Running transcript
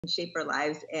shape our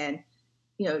lives and,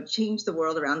 change the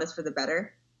world around us for the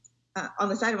better. On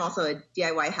the side, I'm also a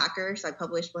DIY hacker, so I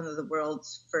published one of the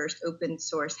world's first open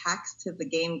source hacks to the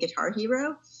game Guitar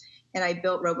Hero, and I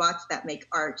built robots that make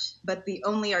art. But the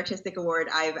only artistic award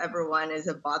I've ever won is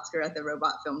a Botsker at the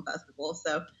Robot Film Festival,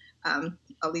 so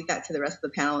I'll leave that to the rest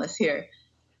of the panelists here.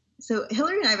 So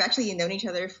Hilary and I have actually known each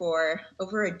other for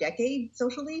over a decade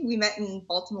socially. We met in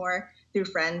Baltimore through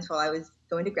friends while I was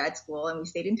going to grad school, and we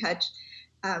stayed in touch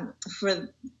for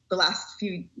the last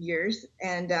few years.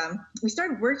 And we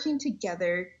started working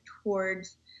together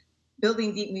towards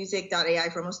building Deepmusic.ai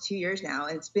for almost 2 years now.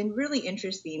 And it's been really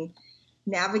interesting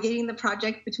navigating the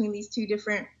project between these two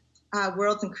different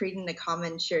worlds and creating a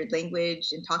common shared language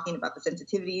and talking about the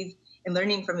sensitivities and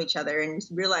learning from each other, and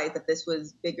just realized that this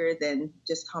was bigger than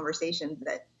just conversations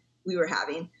that we were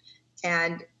having.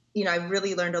 And, I've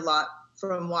really learned a lot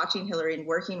from watching Hilary and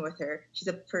working with her. She's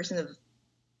a person of,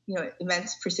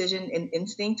 immense precision and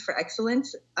instinct for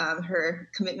excellence, her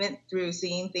commitment through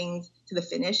seeing things to the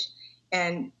finish.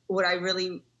 And what I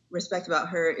really respect about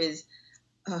her is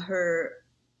her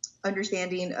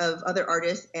understanding of other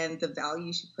artists and the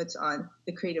value she puts on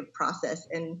the creative process,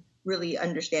 and really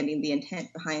understanding the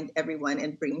intent behind everyone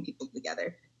and bringing people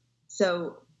together.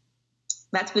 So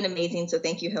that's been amazing. So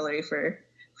thank you, Hilary,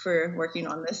 for working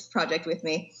on this project with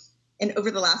me. And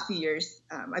over the last few years,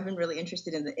 I've been really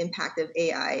interested in the impact of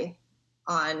AI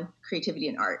on creativity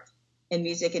and art. And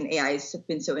music and AI have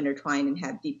been so intertwined and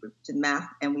have deep roots in math.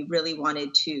 And we really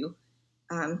wanted to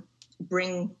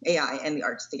bring AI and the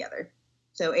arts together.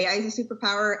 So AI is a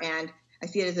superpower, and I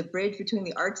see it as a bridge between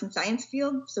the arts and science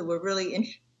field. So we're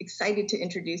really excited to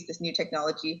introduce this new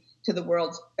technology to the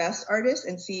world's best artists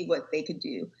and see what they could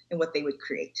do and what they would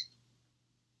create.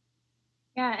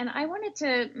 Yeah, and I wanted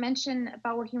to mention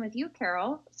about working with you,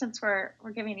 Carol, since we're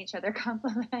giving each other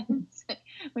compliments,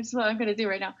 which is what I'm going to do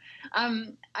right now.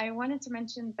 I wanted to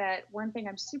mention that one thing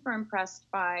I'm super impressed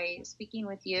by speaking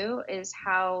with you is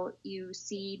how you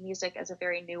see music as a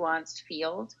very nuanced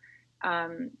field.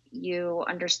 You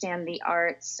understand the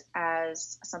arts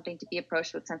as something to be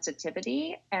approached with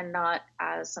sensitivity and not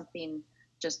as something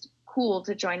just cool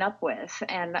to join up with.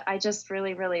 And I just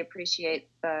really, really appreciate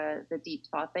the deep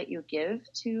thought that you give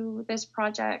to this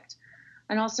project.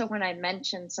 And also when I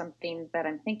mention something that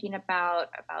I'm thinking about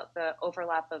the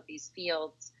overlap of these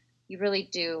fields, you really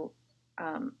do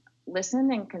listen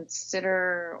and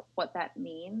consider what that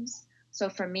means. So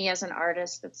for me as an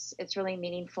artist, it's really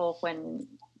meaningful when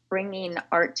bringing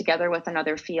art together with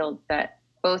another field that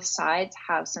both sides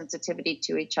have sensitivity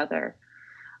to each other.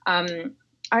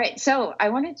 All right, so I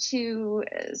wanted to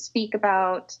speak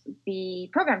about the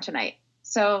program tonight.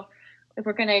 So if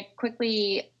we're gonna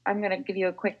I'm gonna give you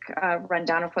a quick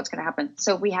rundown of what's gonna happen.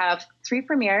 So we have 3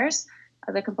 premieres.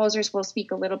 The composers will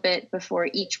speak a little bit before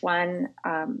each one.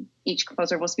 Each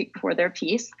composer will speak before their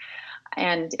piece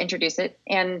and introduce it.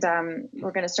 And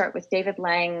we're gonna start with David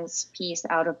Lang's piece,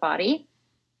 Out of Body,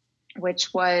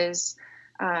 which was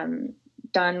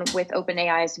done with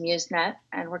OpenAI's MuseNet,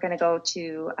 and we're going to go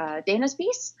to Dana's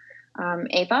piece,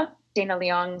 Ava, Dana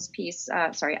Leong's piece,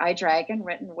 iDragon,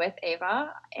 written with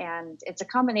Ava, and it's a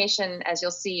combination, as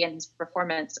you'll see in his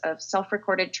performance, of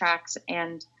self-recorded tracks,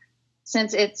 and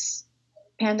since it's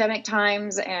pandemic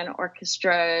times and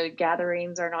orchestra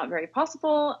gatherings are not very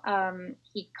possible,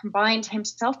 he combined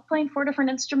himself playing 4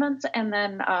 different instruments and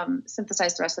then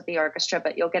synthesized the rest of the orchestra,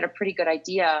 but you'll get a pretty good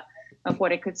idea of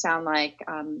what it could sound like,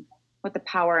 what the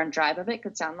power and drive of it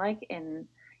could sound like in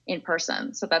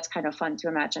person. So that's kind of fun to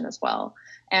imagine as well.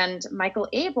 And Michael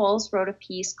Abels wrote a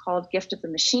piece called Gift of the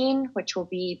Machine, which will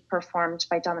be performed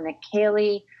by Dominic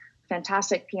Cayley,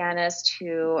 fantastic pianist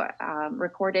who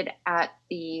recorded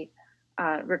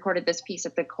this piece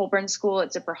at the Colburn School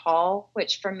at Zipper Hall,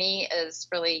 which for me is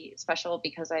really special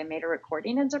because I made a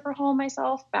recording in Zipper Hall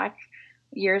myself back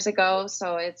years ago.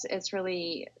 So it's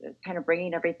really kind of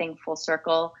bringing everything full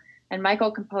circle. And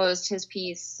Michael composed his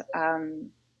piece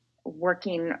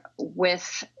working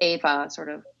with Ava, sort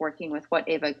of working with what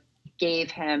Ava gave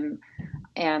him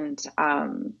and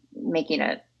making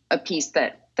it a piece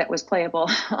that was playable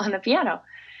on the piano.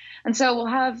 And so we'll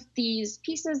have these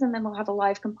pieces, and then we'll have a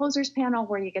live composers panel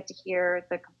where you get to hear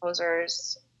the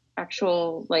composers'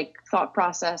 actual thought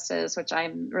processes, which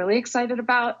I'm really excited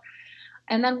about.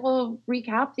 And then we'll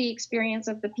recap the experience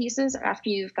of the pieces after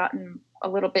you've gotten a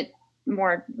little bit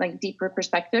more deeper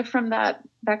perspective from that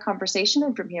conversation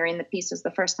and from hearing the pieces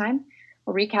the first time.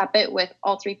 We'll recap it with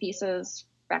all 3 pieces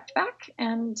back to back,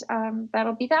 and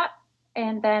that'll be that.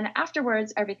 And then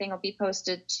afterwards, everything will be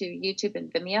posted to YouTube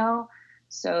and Vimeo,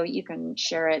 so you can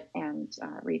share it and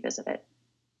revisit it.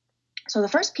 So the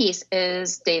first piece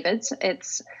is David's.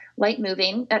 It's light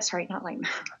moving. Sorry, not light.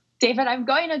 David, I'm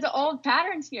going into old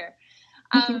patterns here.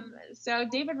 So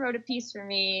David wrote a piece for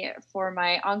me for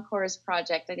my Encores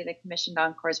project. I did a commissioned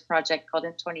Encores project called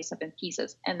In 27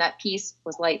 Pieces, and that piece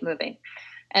was light moving.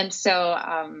 And so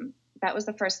that was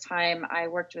the first time I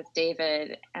worked with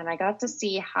David, and I got to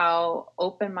see how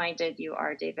open-minded you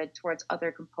are, David, towards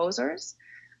other composers.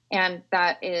 And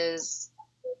that is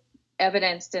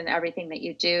evidenced in everything that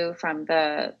you do, from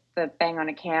the Bang on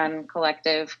a Can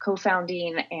collective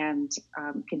co-founding and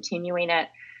continuing it,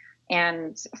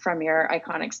 and from your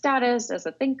iconic status as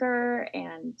a thinker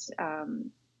and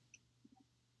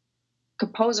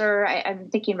composer. I'm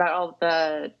thinking about all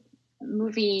the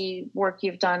movie work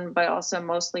you've done, but also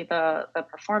mostly the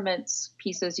performance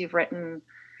pieces you've written.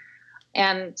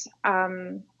 And,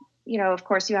 of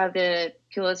course, you have the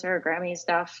Pulitzer, Grammy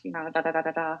stuff,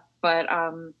 But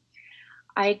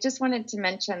I just wanted to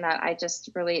mention that I just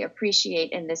really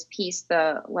appreciate in this piece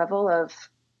the level of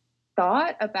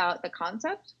thought about the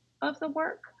concept of the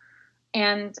work.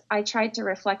 And I tried to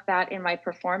reflect that in my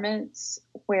performance,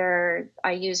 where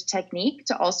I used technique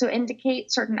to also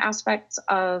indicate certain aspects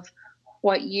of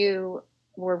what you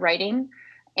were writing.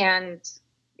 And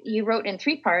you wrote in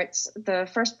 3 parts. The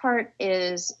first part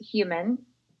is human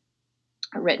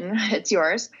written, it's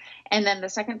yours. And then the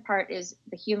second part is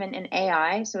the human and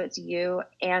AI, so it's you,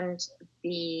 and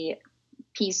the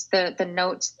piece, the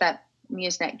notes that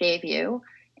MuseNet gave you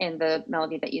in the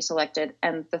melody that you selected.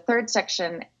 And the third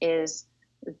section is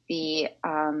the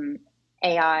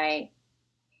AI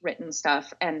written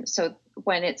stuff. And so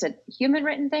when it's a human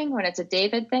written thing, when it's a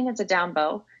David thing, it's a down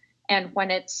bow. And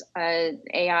when it's an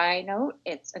AI note,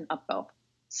 it's an up bow.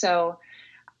 So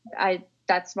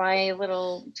that's my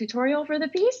little tutorial for the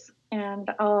piece. And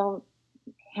I'll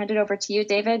hand it over to you,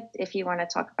 David, if you want to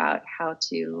talk about how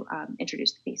to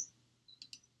introduce the piece.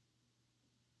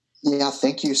 Yeah,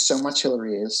 thank you so much,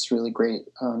 Hilary. It's really great.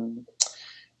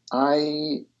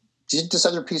 I did this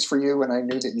other piece for you, and I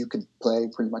knew that you could play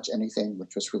pretty much anything,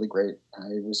 which was really great.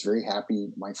 I was very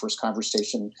happy. My first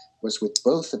conversation was with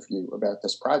both of you about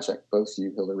this project, both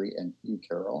you, Hilary, and you,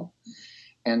 Carol.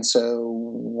 And so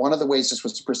one of the ways this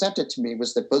was presented to me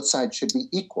was that both sides should be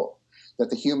equal, that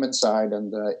the human side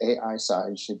and the AI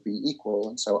side should be equal.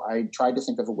 And so I tried to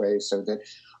think of a way so that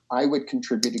I would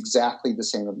contribute exactly the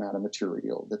same amount of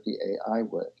material that the AI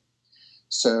would.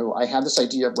 So I had this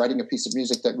idea of writing a piece of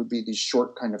music that would be these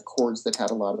short kind of chords that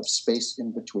had a lot of space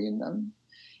in between them.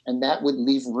 And that would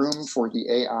leave room for the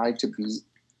AI to be,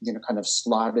 kind of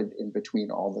slotted in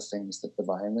between all the things that the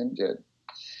violin did.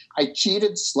 I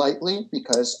cheated slightly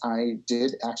because I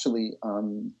did actually,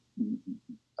 I'm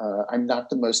not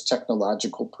the most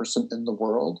technological person in the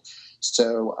world.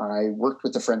 So I worked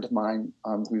with a friend of mine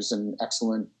who's an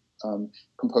excellent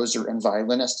composer and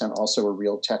violinist, and also a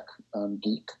real tech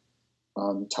geek,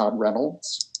 Todd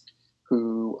Reynolds,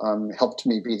 who helped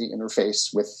me be the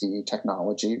interface with the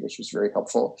technology, which was very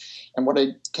helpful. And what I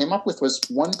came up with was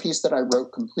one piece that I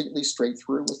wrote completely straight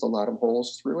through with a lot of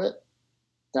holes through it.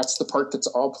 That's the part that's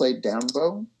all played down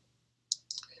bow.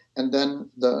 And then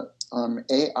the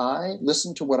AI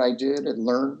listened to what I did. It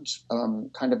learned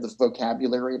kind of the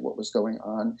vocabulary of what was going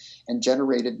on and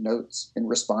generated notes in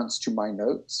response to my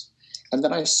notes. And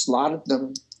then I slotted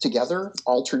them together,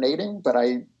 alternating, but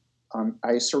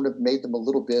I sort of made them a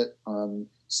little bit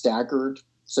staggered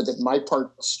so that my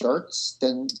part starts,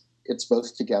 then it's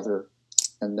both together,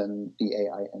 and then the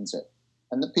AI ends it.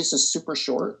 And the piece is super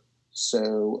short,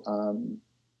 so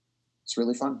it's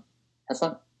really fun. Have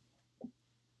fun.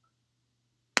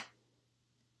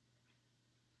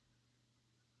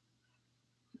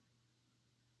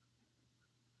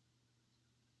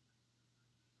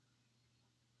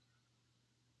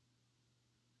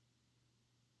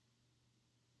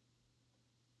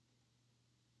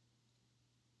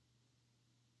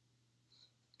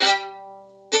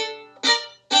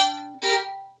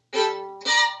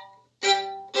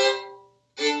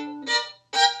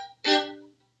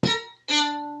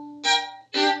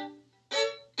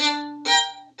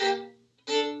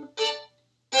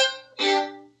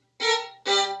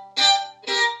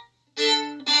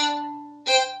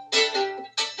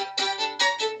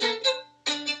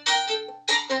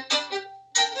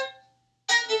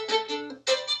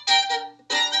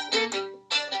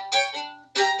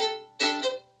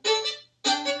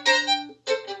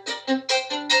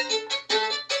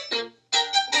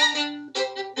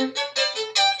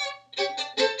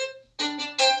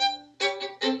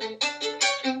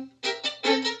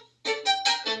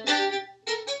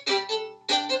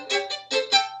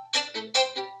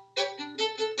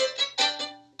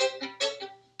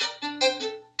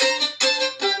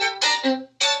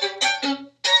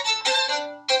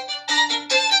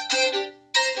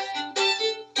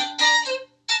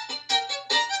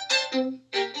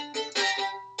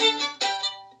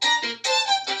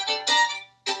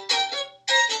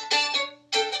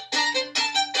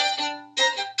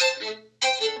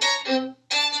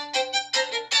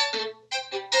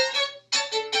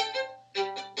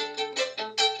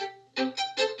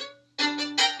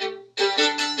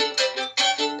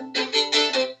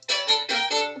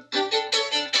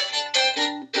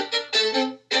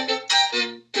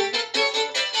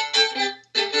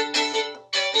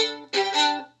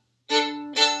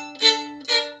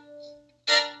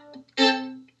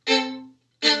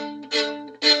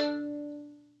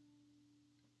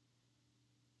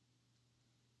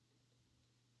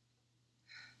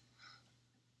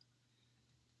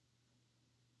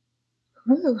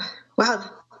 Ooh, wow.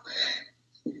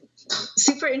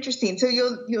 Super interesting. So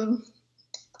you'll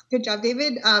good job,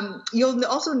 David. You'll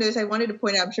also notice I wanted to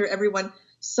point out, I'm sure everyone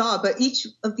saw, but each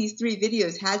of these 3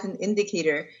 videos has an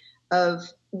indicator of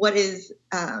what is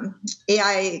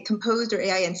AI composed or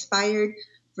AI inspired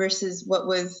versus what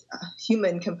was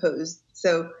human composed.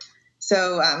 So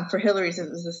for Hilary's, it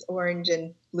was this orange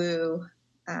and blue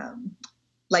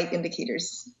light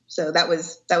indicators. So that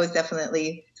was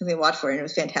definitely something to watch for, and it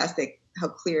was fantastic how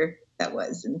clear that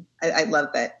was, and I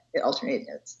love that it alternated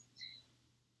notes.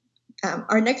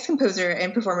 Our next composer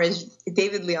and performer is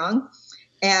David Leong,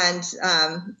 and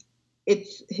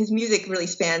his music really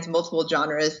spans multiple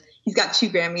genres. He's got 2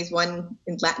 Grammys, one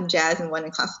in Latin jazz and one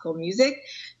in classical music.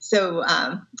 So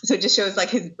it just shows like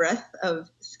his breadth of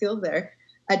skill there.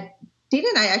 Dana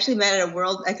and I actually met at a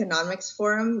World Economics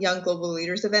Forum Young Global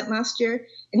Leaders event last year,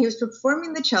 and he was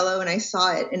performing the cello, and I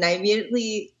saw it, and I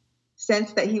immediately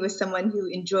sensed that he was someone who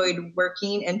enjoyed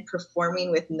working and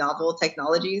performing with novel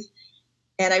technologies.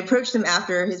 And I approached him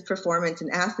after his performance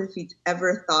and asked if he'd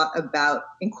ever thought about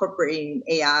incorporating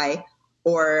AI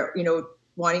or,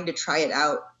 wanting to try it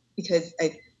out, because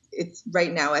it's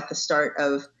right now at the start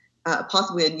of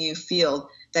possibly a new field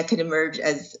that could emerge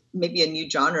as maybe a new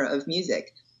genre of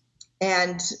music.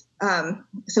 And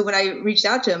so when I reached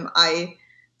out to him,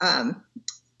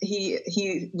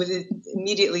 he was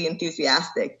immediately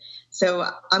enthusiastic. So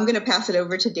I'm going to pass it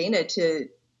over to Dana to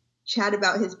chat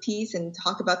about his piece and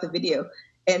talk about the video.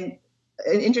 And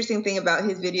an interesting thing about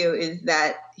his video is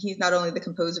that he's not only the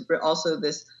composer, but also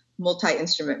this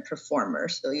multi-instrument performer.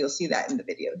 So you'll see that in the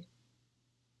video.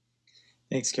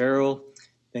 Thanks, Carol.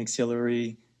 Thanks,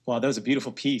 Hilary. Wow, that was a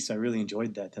beautiful piece. I really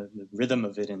enjoyed that. The rhythm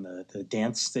of it and the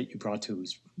dance that you brought to it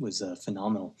was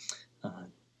phenomenal.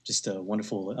 Just a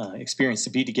wonderful experience to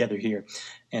be together here,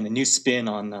 and a new spin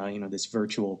on this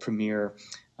virtual premiere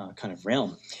kind of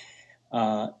realm.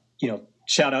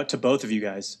 Shout out to both of you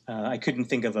guys. I couldn't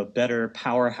think of a better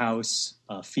powerhouse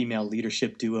female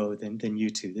leadership duo than you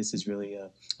two. This is really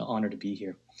an honor to be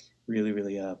here. Really,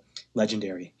 really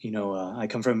legendary. I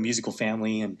come from a musical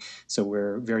family, and so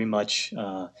we're very much,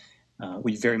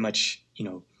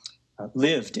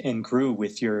 lived and grew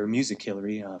with your music,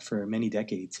 Hilary, for many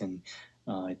decades. And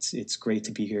it's great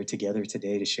to be here together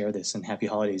today to share this. And happy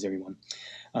holidays, everyone.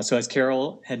 So as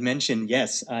Carol had mentioned,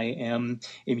 yes, I am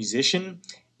a musician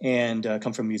and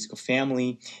come from a musical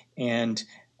family. And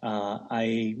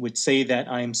I would say that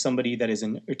I'm somebody that is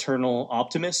an eternal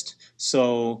optimist.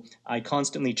 So I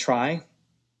constantly try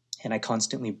and I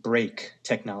constantly break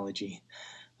technology.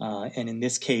 And in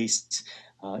this case,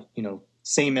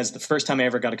 same as the first time I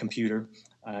ever got a computer,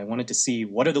 I wanted to see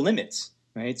what are the limits,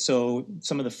 right? So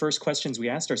some of the first questions we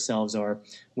asked ourselves are,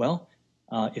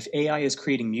 if AI is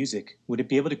creating music, would it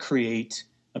be able to create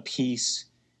a piece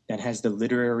that has the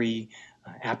literary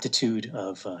aptitude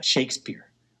of Shakespeare?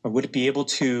 Or would it be able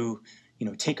to,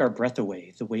 take our breath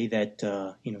away the way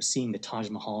that, seeing the Taj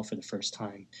Mahal for the first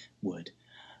time would?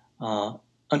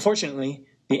 Unfortunately,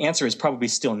 the answer is probably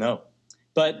still no.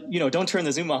 But, don't turn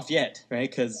the Zoom off yet, right?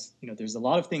 Because, there's a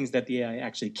lot of things that the AI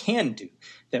actually can do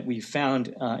that we've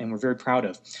found and we're very proud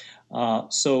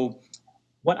of. So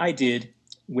what I did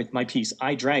with my piece,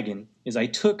 I Dragon, is I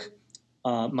took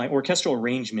my orchestral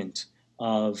arrangement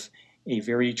of a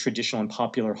very traditional and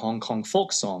popular Hong Kong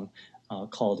folk song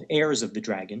called Airs of the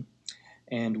Dragon.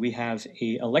 And we have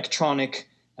a electronic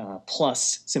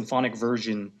plus symphonic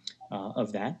version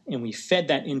of that. And we fed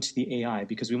that into the AI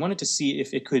because we wanted to see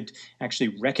if it could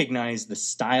actually recognize the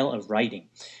style of writing.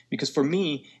 Because for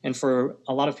me and for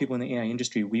a lot of people in the AI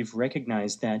industry, we've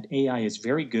recognized that AI is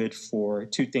very good for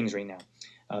 2 things right now.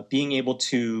 Being able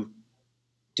to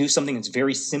do something that's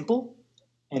very simple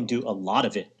and do a lot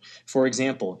of it. For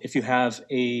example, if you have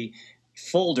a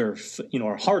folder,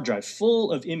 or a hard drive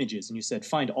full of images, and you said,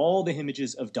 find all the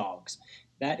images of dogs,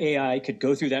 that AI could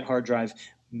go through that hard drive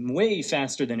way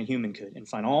faster than a human could and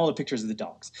find all the pictures of the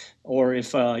dogs. Or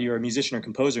if you're a musician or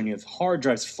composer and you have hard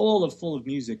drives full of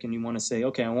music and you want to say,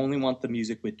 okay, I only want the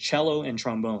music with cello and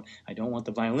trombone. I don't want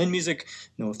the violin music,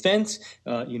 no offense,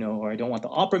 or I don't want the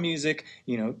opera music,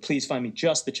 please find me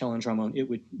just the cello and trombone. It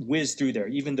would whiz through there,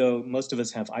 even though most of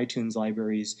us have iTunes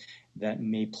libraries that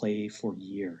may play for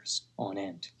years on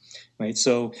end, right?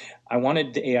 So I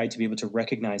wanted the AI to be able to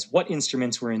recognize what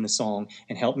instruments were in the song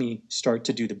and help me start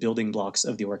to do the building blocks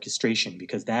of the orchestration,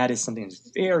 because that is something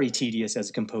that's very tedious as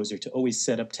a composer, to always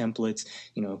set up templates,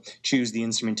 choose the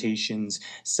instrumentations,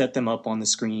 set them up on the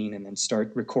screen, and then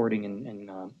start recording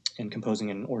and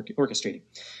composing and orchestrating.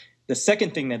 The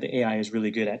second thing that the AI is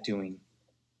really good at doing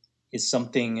is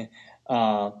something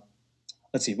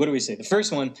let's see, what do we say? The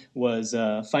first one was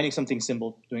finding something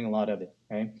simple, doing a lot of it,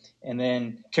 right? And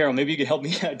then, Carol, maybe you could help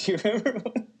me out. Do you remember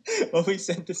what we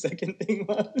said the second thing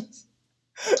was?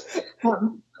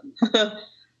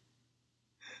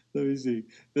 Let me see.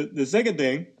 The second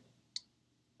thing,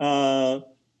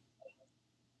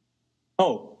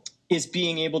 is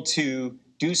being able to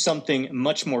do something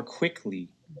much more quickly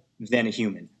than a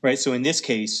human, right? So in this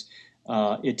case,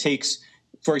 it takes,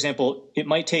 for example, it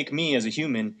might take me as a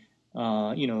human,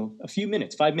 a few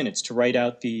minutes, 5 minutes to write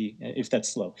out if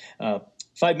that's slow,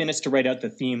 5 minutes to write out the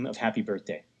theme of Happy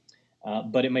Birthday.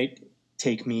 But it might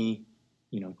take me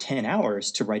 10 hours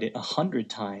to write it 100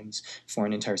 times for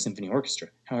an entire symphony orchestra.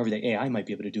 However, the AI might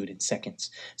be able to do it in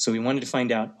seconds. So we wanted to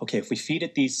find out, okay, if we feed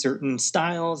it these certain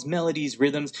styles, melodies,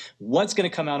 rhythms, what's going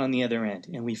to come out on the other end?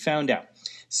 And we found out.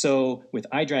 So with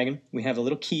iDragon, we have a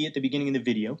little key at the beginning of the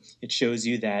video. It shows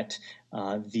you that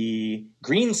the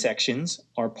green sections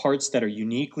are parts that are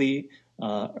uniquely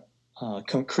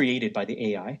created by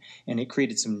the AI, and it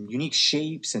created some unique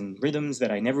shapes and rhythms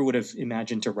that I never would have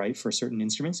imagined to write for certain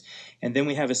instruments. And then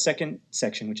we have a second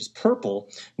section, which is purple,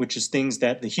 which is things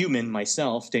that the human,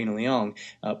 myself, Dana Leong,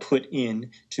 put in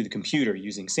to the computer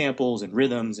using samples and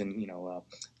rhythms and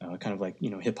kind of like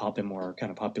hip hop and more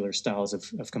kind of popular styles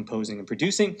of composing and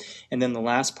producing. And then the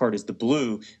last part is the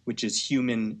blue, which is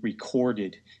human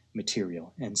recorded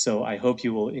material. And so I hope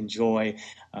you will enjoy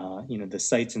the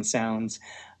sights and sounds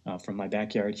from my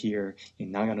backyard here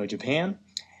in Nagano, Japan,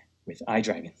 with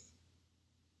iDragon.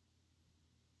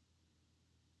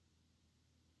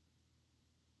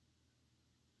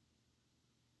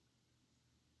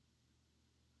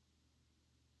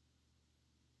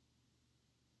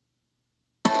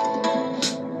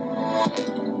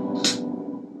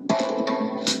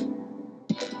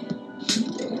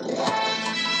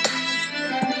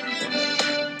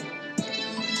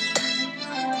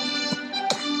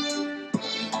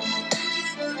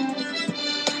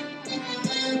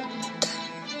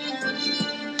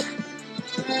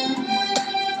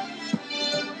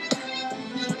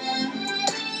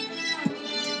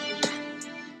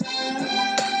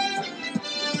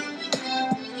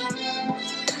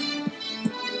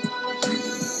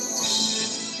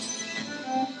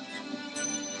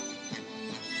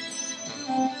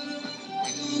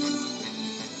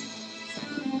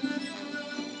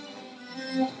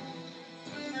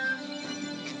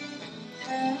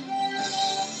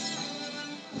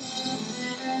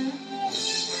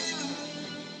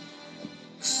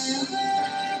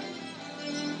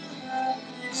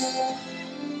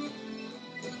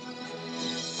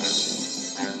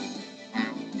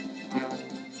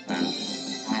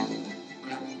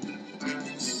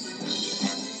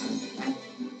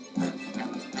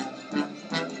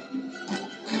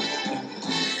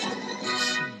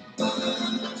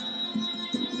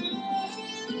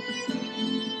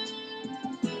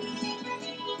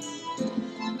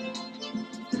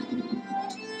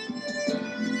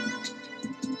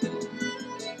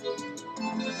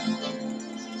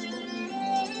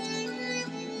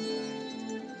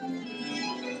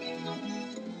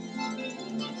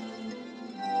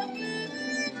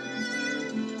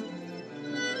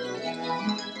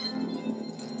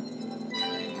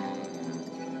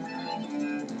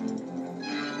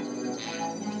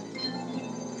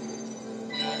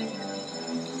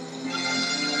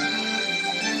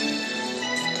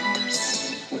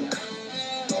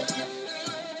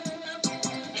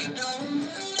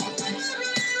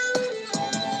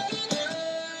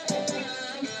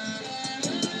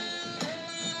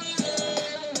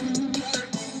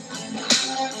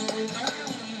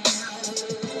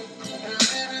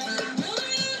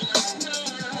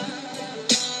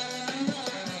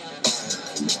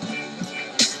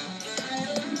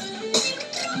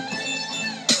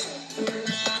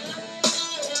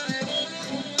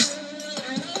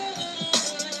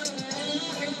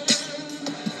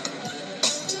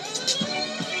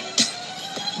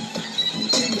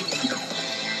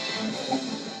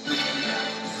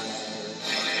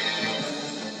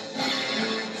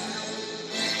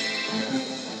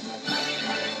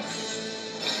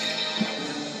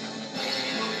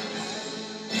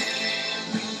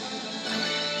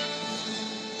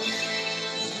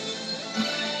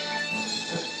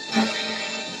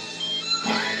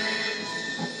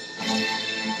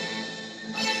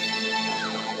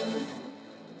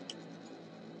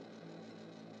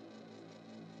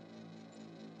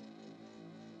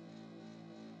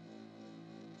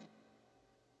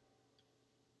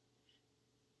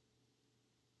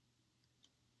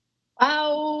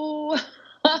 Wow.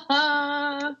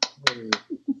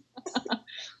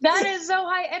 That is so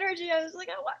high energy. I was like,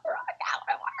 I want to rock out.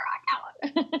 I want to rock out.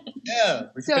 Yeah.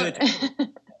 So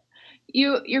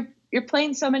you're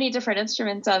playing so many different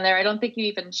instruments on there. I don't think you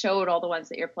even showed all the ones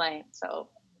that you're playing. So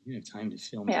you have time to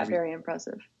film. Yeah, very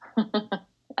impressive.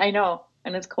 I know,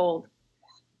 and it's cold.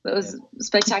 That was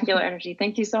spectacular energy.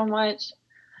 Thank you so much.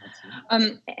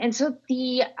 And so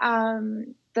the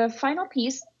final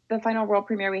piece, the final world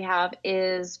premiere we have,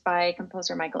 is by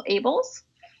composer Michael Abels.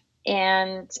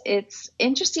 And it's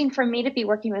interesting for me to be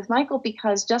working with Michael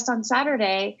because just on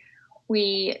Saturday,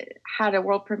 we had a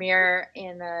world premiere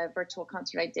in a virtual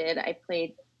concert I did. I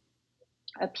played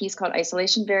a piece called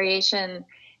Isolation Variation.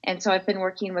 And so I've been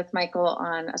working with Michael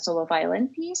on a solo violin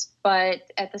piece. But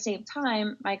at the same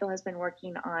time, Michael has been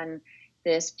working on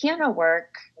this piano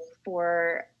work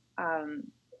for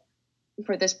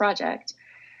this project.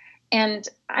 And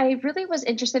I really was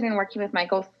interested in working with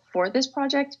Michael for this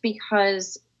project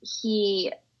because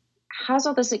he has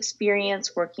all this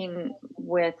experience working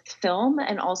with film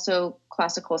and also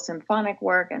classical symphonic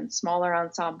work and smaller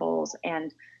ensembles.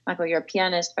 And Michael, you're a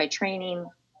pianist by training.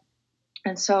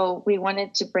 And so we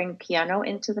wanted to bring piano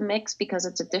into the mix because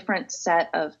it's a different set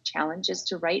of challenges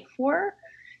to write for.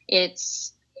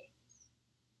 It's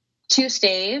two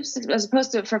staves, as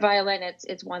opposed to for violin,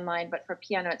 it's one line, but for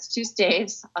piano, it's two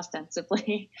staves,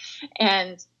 ostensibly,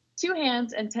 and two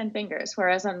hands and 10 fingers.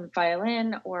 Whereas on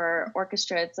violin or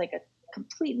orchestra, it's like a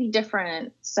completely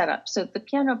different setup. So the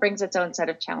piano brings its own set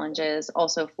of challenges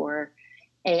also for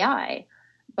AI.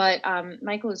 But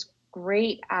Michael is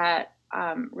great at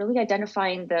really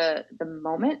identifying the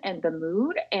moment and the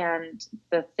mood and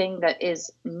the thing that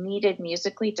is needed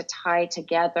musically to tie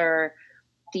together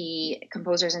the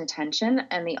composer's intention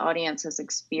and the audience's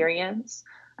experience.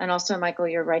 And also, Michael,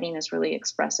 your writing is really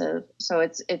expressive. So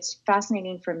it's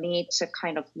fascinating for me to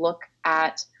kind of look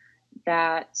at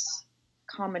that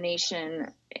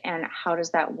combination and how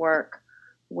does that work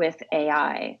with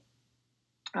AI.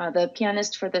 The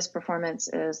pianist for this performance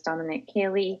is Dominic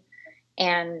Cayley.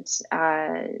 And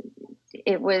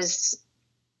it was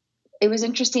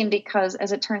interesting because,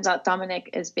 as it turns out,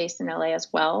 Dominic is based in LA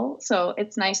as well. So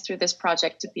it's nice through this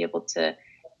project to be able to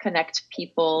connect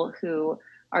people who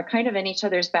are kind of in each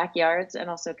other's backyards and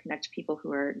also connect people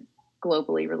who are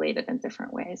globally related in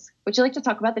different ways. Would you like to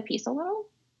talk about the piece a little?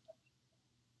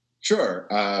 Sure.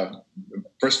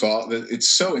 First of all, it's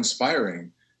so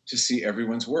inspiring to see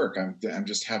everyone's work. I'm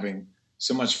just having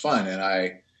so much fun. And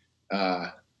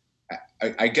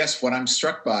I guess what I'm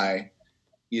struck by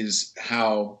is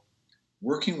how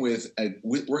working with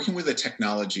a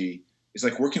technology is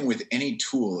like working with any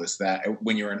tool. Is that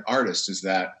when you're an artist, is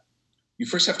that you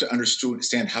first have to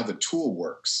understand how the tool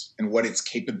works and what its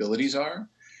capabilities are,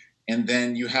 and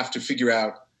then you have to figure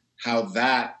out how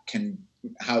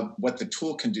what the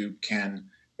tool can do can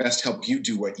best help you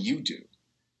do what you do.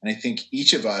 And I think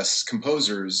each of us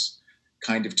composers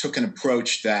kind of took an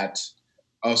approach that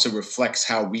also reflects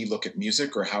how we look at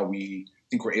music or how we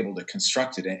think we're able to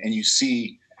construct it. And you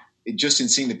see it just in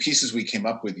seeing the pieces we came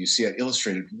up with, you see it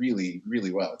illustrated really,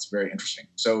 really well. It's very interesting.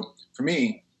 So for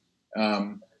me,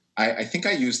 I think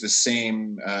I used the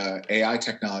same AI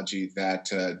technology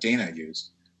that Dana used,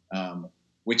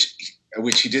 which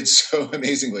he did so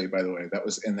amazingly, by the way. That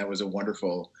was a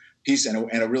wonderful piece and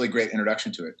a really great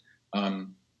introduction to it.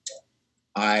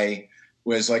 I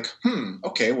was like,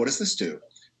 okay, what does this do?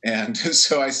 And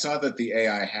so I saw that the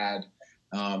AI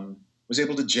was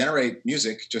able to generate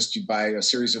music just by a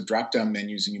series of drop-down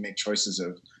menus, and you make choices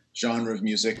of genre of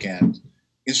music and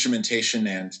instrumentation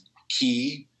and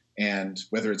key and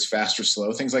whether it's fast or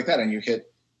slow, things like that. And you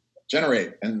hit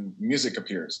generate and music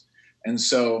appears. And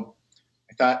so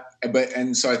I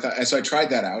tried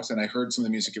that out, and I heard some of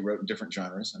the music it wrote in different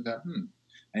genres. I thought,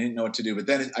 I didn't know what to do. But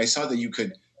then I saw that you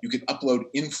could upload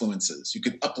influences. You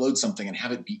could upload something and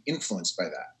have it be influenced by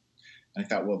that. And I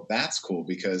thought, well, that's cool,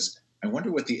 because I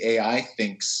wonder what the AI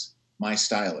thinks my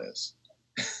style is.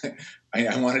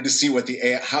 I wanted to see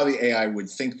how the AI would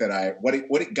think that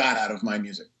what it got out of my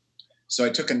music. So I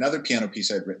took another piano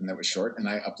piece I'd written that was short, and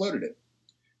I uploaded it.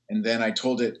 And then I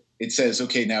told it says,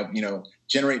 okay, now,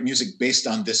 generate music based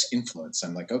on this influence.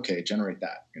 I'm like, okay, generate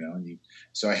that,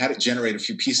 so I had it generate a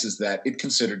few pieces that it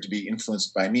considered to be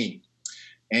influenced by me.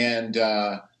 And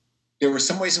there were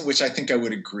some ways in which I think I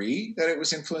would agree that it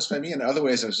was influenced by me, and other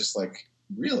ways I was just like,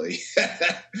 really?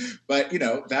 But,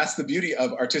 that's the beauty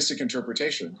of artistic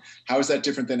interpretation. How is that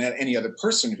different than any other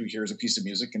person who hears a piece of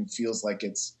music and feels like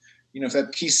it's, if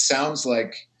that piece sounds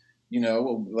like,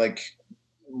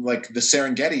 like the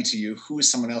Serengeti to you, who is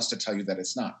someone else to tell you that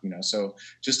it's not, So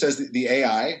just as the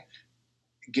AI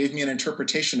gave me an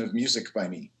interpretation of music by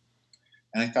me.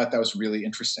 And I thought that was really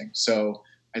interesting. So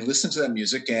I listened to that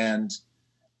music, and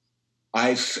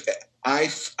I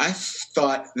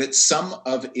thought that some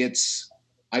of its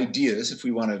ideas, if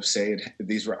we want to say it,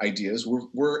 these were ideas,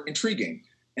 were intriguing,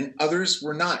 and others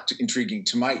were not intriguing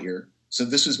to my ear. So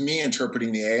this was me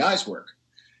interpreting the AI's work,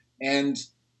 and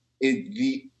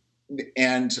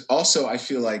and also I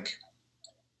feel like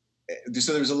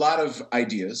so there was a lot of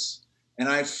ideas, and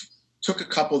I've took a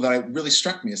couple that really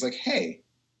struck me as like, hey,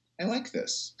 I like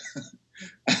this.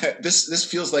 This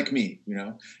feels like me, you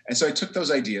know? And so I took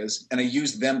those ideas and I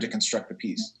used them to construct the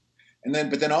piece.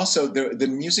 But then also the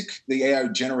music the AI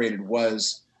generated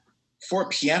was for a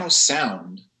piano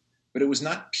sound, but it was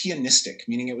not pianistic,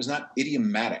 meaning it was not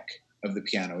idiomatic of the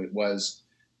piano. It was,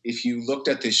 if you looked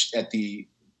at the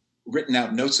written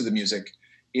out notes of the music,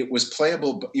 it was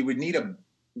playable, but you would need at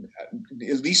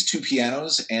least 2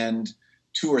 pianos and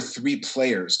 2 or 3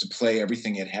 players to play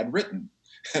everything it had written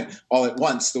all at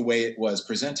once, the way it was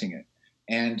presenting it.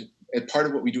 And part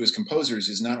of what we do as composers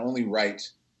is not only write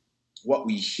what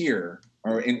we hear,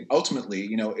 and ultimately,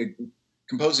 you know,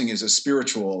 composing is a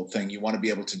spiritual thing. You want to be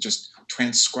able to just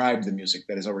transcribe the music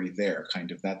that is already there,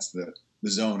 kind of. That's the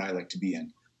zone I like to be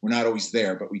in. We're not always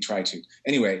there, but we try to.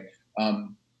 Anyway,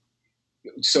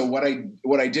 so what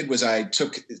I did was I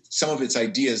took some of its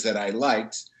ideas that I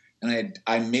liked, and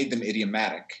I made them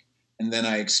idiomatic, and then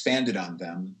I expanded on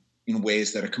them in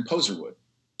ways that a composer would.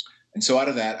 And so out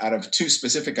of 2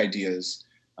 specific ideas,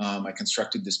 I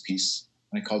constructed this piece,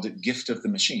 and I called it Gift of the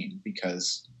Machine,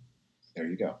 because there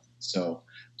you go. So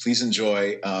please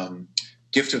enjoy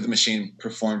Gift of the Machine,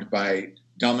 performed by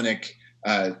Dominic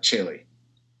Chaley.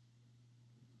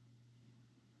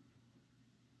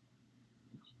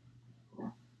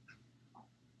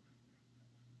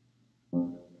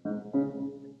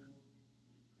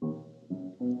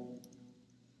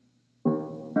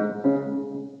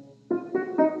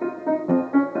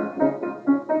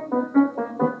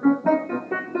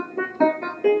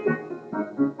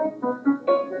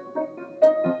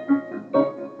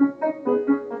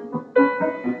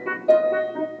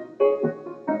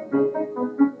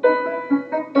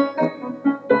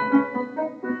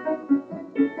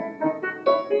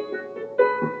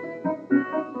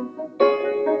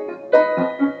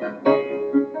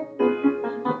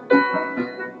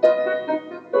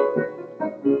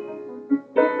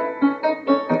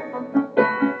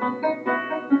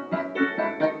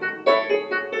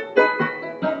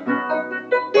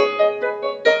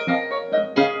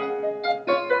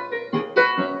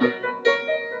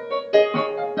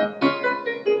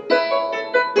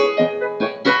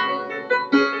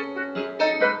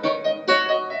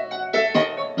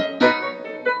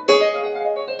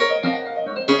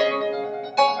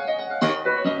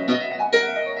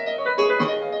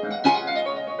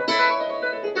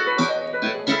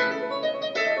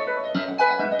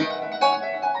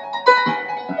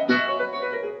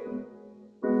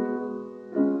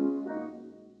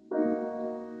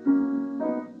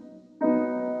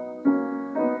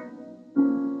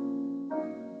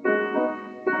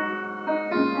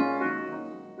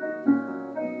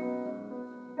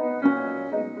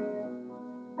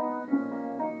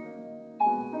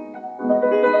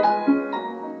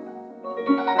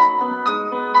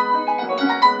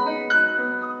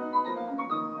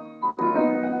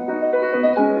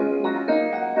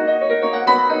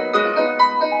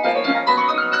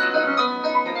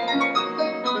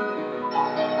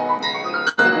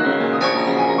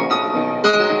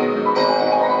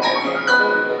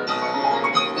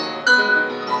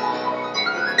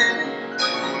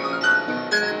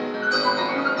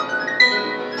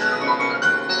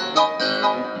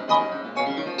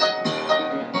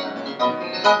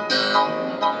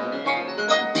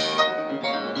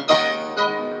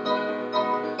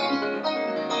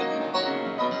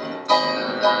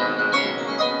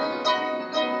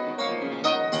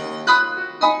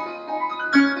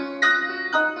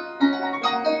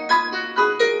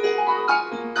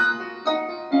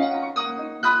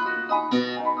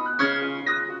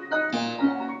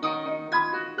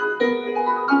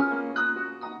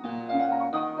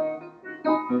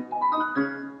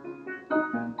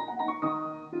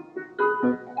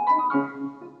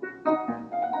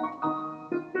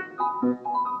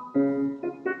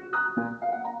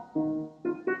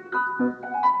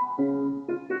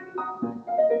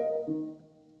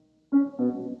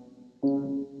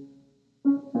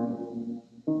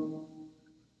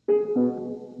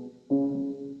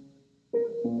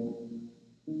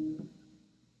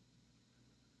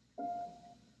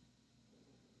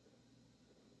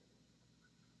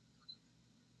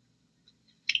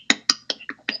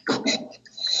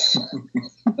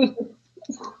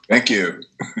 Thank you.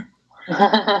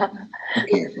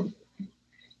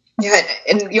 Yeah,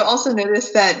 and you'll also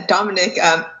notice that Dominic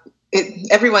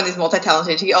everyone is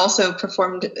multi-talented. He also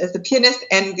performed as the pianist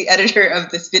and the editor of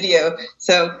this video.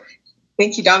 So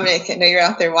thank you, Dominic. I know you're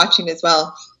out there watching as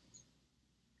well.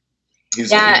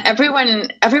 Yeah,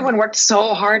 everyone worked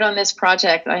so hard on this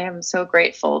project. I am so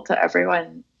grateful to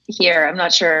everyone here. I'm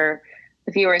not sure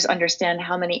the viewers understand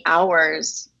how many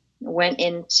hours went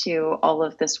into all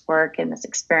of this work and this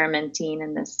experimenting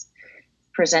and this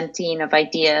presenting of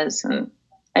ideas. And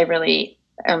I really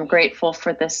am grateful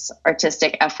for this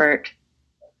artistic effort.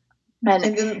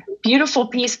 And beautiful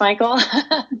piece, Michael.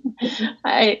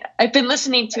 I've been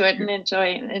listening to it and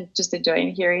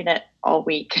enjoying hearing it all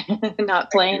week.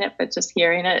 Not playing it, but just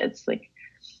hearing it. It's like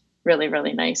really,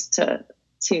 really nice to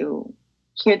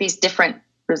hear these different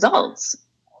results.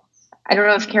 I don't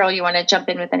know if Carol, you want to jump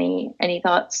in with any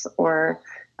thoughts, or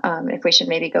if we should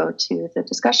maybe go to the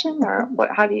discussion, or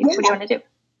what do you want to do?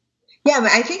 Yeah, I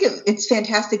mean, I think it's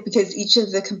fantastic because each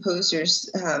of the composers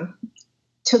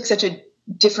took such a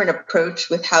different approach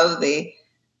with how they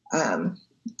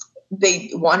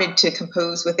wanted to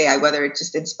compose with AI, whether it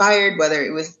just inspired, whether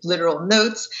it was literal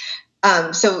notes.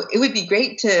 So it would be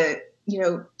great to,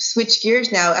 switch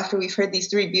gears now after we've heard these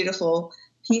three beautiful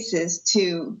pieces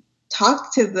to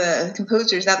talk to the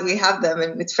composers now that we have them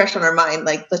and it's fresh on our mind.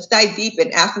 Like, let's dive deep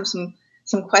and ask them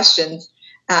some questions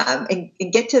and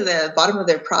get to the bottom of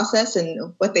their process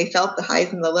and what they felt, the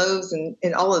highs and the lows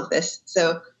and all of this.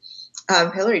 So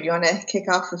Hilary, do you want to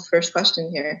kick off the first question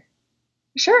here?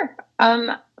 Sure.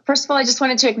 First of all, I just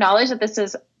wanted to acknowledge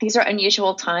that these are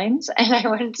unusual times, and I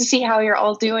wanted to see how you're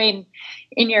all doing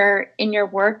in your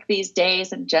work these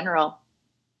days in general.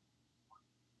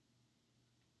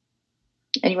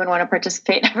 Anyone want to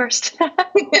participate first?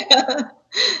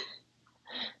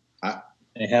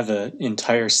 I have an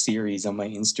entire series on my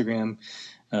Instagram,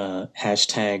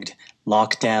 hashtagged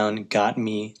lockdown got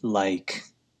me like,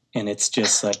 and it's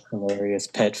just like hilarious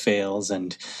pet fails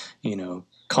and,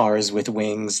 cars with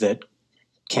wings that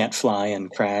can't fly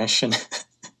and crash. And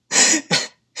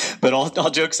but all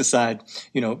jokes aside,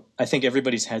 I think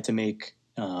everybody's had to make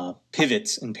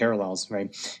pivots and parallels,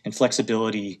 right? And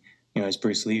flexibility, as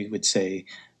Bruce Lee would say,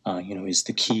 is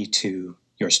the key to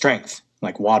your strength,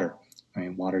 like water.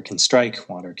 Right? Water can strike,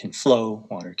 water can flow,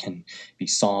 water can be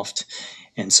soft.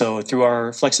 And so through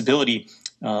our flexibility,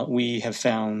 we have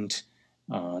found,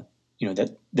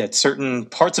 that certain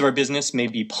parts of our business may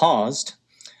be paused,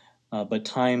 but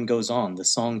time goes on. The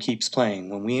song keeps playing.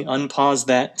 When we unpause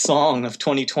that song of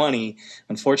 2020,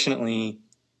 unfortunately,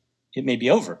 it may be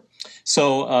over.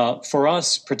 So for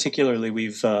us particularly,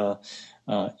 we've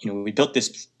we built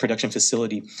this production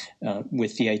facility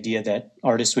with the idea that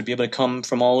artists would be able to come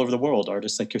from all over the world.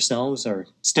 Artists like yourselves are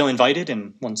still invited,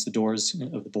 and once the doors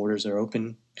of the borders are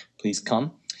open, please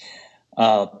come.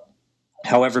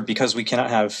 However, because we cannot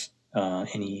have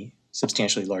any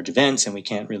substantially large events, and we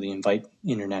can't really invite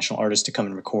international artists to come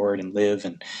and record and live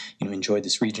and enjoy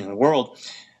this region of the world,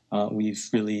 we've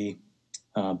really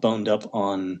boned up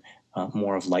on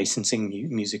more of licensing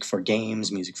music for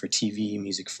games, music for TV,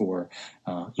 music for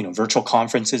virtual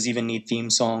conferences. Even need theme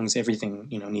songs. Everything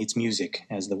needs music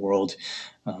as the world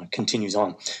continues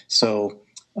on. So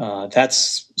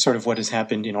that's sort of what has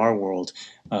happened in our world,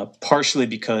 partially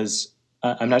because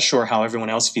I'm not sure how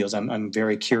everyone else feels. I'm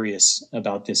very curious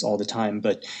about this all the time,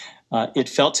 but it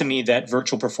felt to me that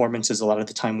virtual performances a lot of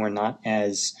the time were not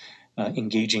as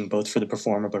engaging, both for the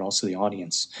performer but also the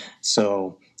audience.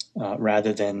 So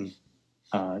rather than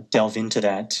delve into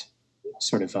that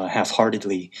sort of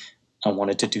half-heartedly, I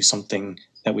wanted to do something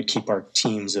that would keep our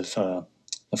teams of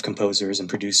composers and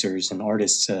producers and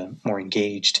artists more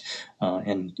engaged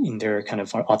and in their kind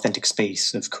of authentic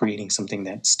space of creating something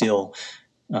that still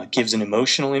gives an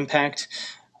emotional impact,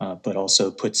 but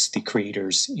also puts the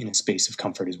creators in a space of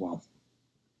comfort as well.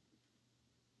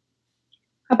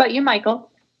 How about you,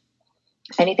 Michael?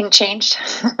 Anything changed?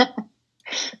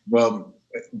 Well,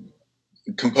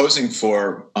 composing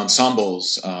for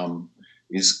ensembles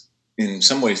is in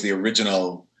some ways the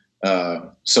original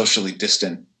socially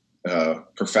distant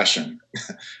profession,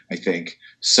 I think.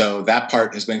 So that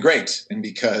part has been great. And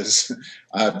because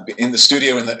in the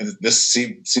studio, in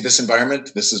see this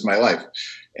environment, this is my life.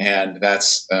 And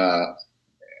that's, and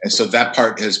so that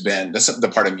part that's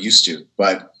the part I'm used to,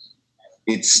 but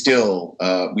it's still,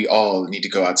 we all need to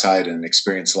go outside and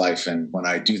experience life. And when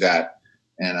I do that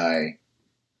and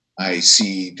I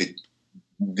see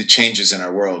the changes in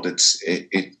our world,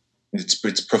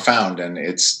 it's profound, and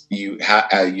it's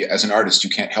as an artist, you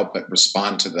can't help but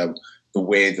respond to the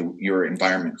way your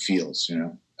environment feels,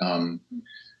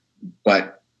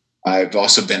 But I've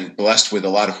also been blessed with a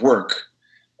lot of work,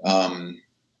 and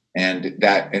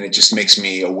it just makes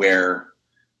me aware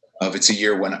it's a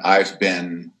year when I've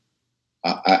been,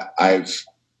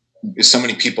 so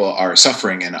many people are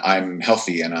suffering and I'm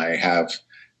healthy and I have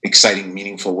exciting,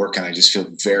 meaningful work, and I just feel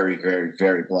very, very,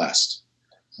 very blessed.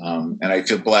 And I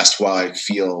feel blessed while I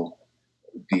feel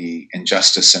the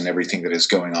injustice and everything that is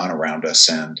going on around us.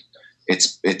 And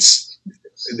it's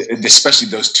especially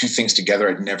those two things together.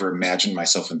 I'd never imagined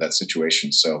myself in that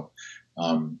situation. So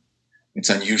it's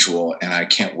unusual, and I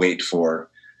can't wait for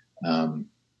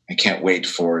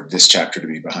this chapter to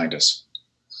be behind us.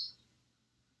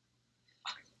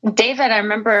 David, I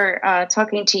remember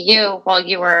talking to you while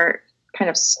you were kind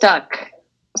of stuck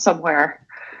somewhere,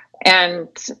 and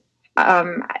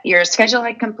your schedule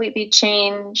had completely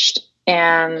changed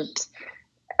and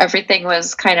everything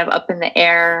was kind of up in the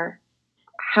air.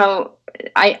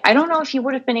 I don't know if you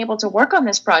would have been able to work on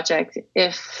this project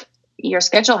if your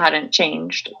schedule hadn't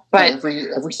changed, but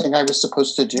everything I was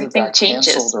supposed to do got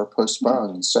canceled or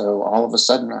postponed. So all of a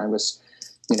sudden I was,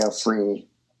 free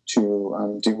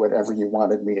to do whatever you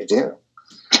wanted me to do.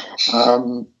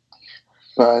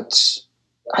 But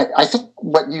I think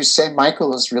what you say,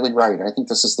 Michael, is really right. I think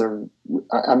this is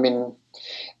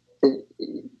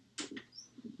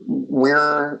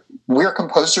we're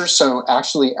composers, so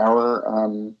actually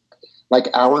our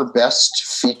best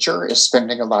feature is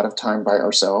spending a lot of time by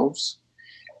ourselves.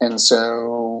 And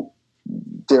so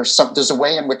there's a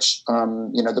way in which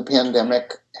the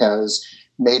pandemic has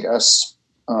made us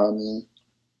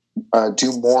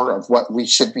do more of what we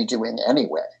should be doing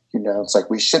anyway. It's like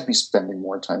we should be spending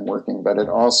more time working, but it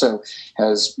also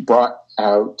has brought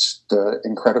out the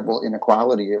incredible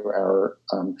inequality of our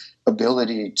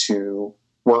ability to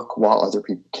work while other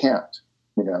people can't.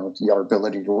 Our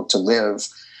ability to live,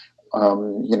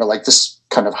 like this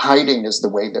kind of hiding is the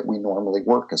way that we normally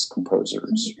work as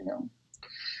composers,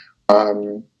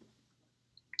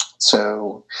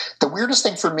 So the weirdest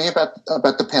thing for me about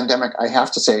the pandemic, I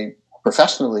have to say,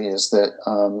 professionally, is that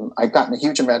I've gotten a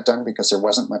huge amount done because there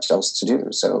wasn't much else to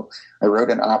do. So I wrote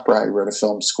an opera, I wrote a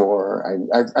film score,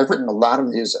 I've written a lot of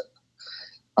music.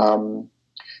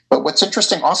 But what's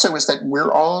interesting also is that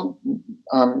we're all,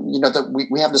 that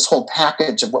we have this whole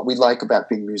package of what we like about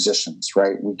being musicians,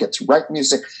 right? We get to write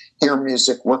music, hear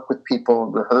music, work with people,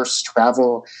 rehearse,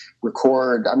 travel,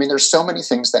 record. I mean, there's so many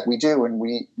things that we do, and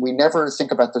we never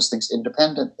think about those things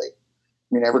independently.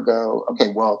 We never go,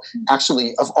 okay, well,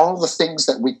 actually, of all the things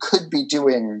that we could be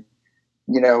doing,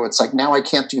 it's like, now I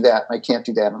can't do that, and I can't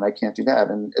do that, and I can't do that.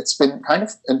 And it's been kind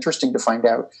of interesting to find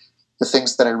out the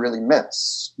things that I really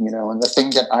miss, and the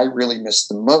thing that I really miss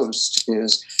the most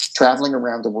is traveling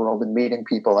around the world and meeting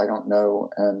people I don't know,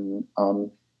 and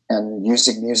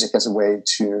using music as a way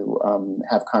to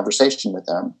have conversation with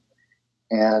them.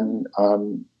 And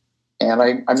I'm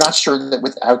not sure that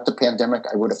without the pandemic,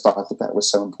 I would have thought that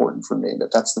was so important for me,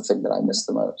 but that's the thing that I miss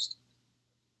the most.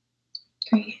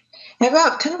 Great. I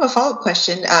have kind of a follow-up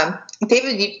question.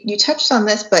 David, you touched on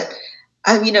this, but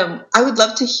I would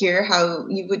love to hear how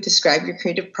you would describe your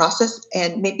creative process,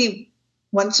 and maybe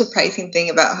one surprising thing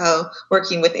about how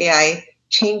working with AI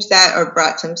changed that or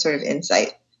brought some sort of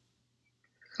insight.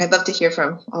 I'd love to hear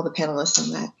from all the panelists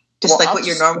on that, what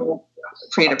your normal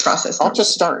creative process. I'll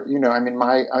just start.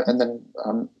 And then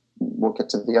we'll get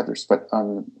to the others. But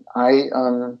I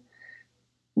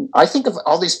think of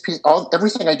all these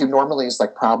everything I do normally is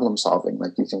like problem solving.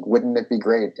 Like, you think, wouldn't it be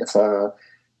great if the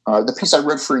piece I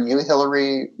wrote for you,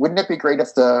 Hilary, wouldn't it be great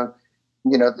if the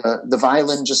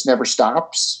violin just never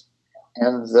stops,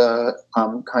 and the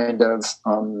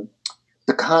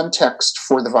the context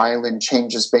for the violin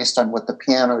changes based on what the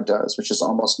piano does, which is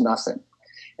almost nothing.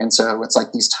 And so it's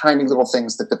like these tiny little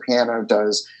things that the piano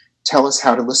does tell us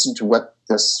how to listen to what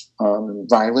this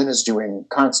violin is doing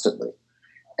constantly.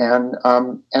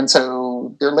 And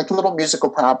so they're like little musical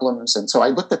problems. And so I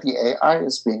looked at the AI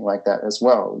as being like that as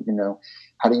well.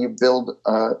 How do you build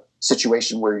a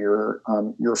situation where you're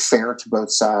fair to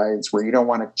both sides, where you don't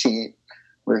want to cheat,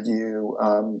 where you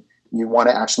want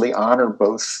to actually honor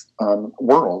both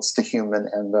worlds, the human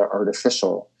and the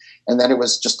artificial. And then it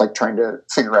was just like trying to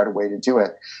figure out a way to do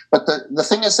it. But the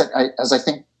thing is that I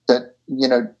think that,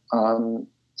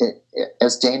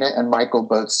 as Dana and Michael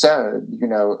both said,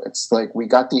 it's like we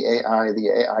got the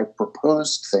AI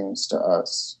proposed things to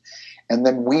us. And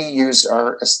then we used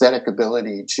our aesthetic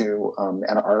ability to,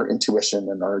 and our intuition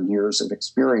and our years of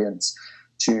experience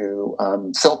to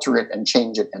filter it and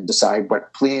change it and decide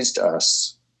what pleased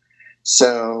us.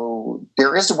 So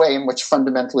there is a way in which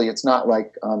fundamentally it's not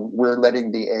like we're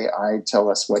letting the AI tell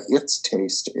us what its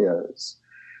taste is.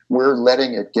 We're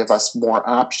letting it give us more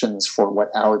options for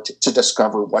to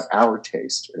discover what our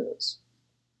taste is.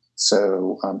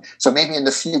 So so maybe in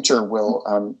the future we'll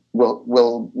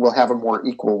have a more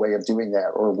equal way of doing that,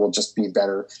 or we'll just be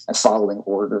better at following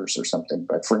orders or something.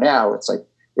 But for now, it's like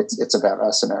it's about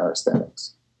us and our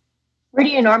aesthetics. Where do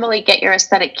you normally get your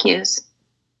aesthetic cues?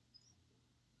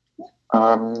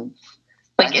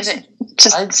 Like, is it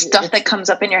just stuff that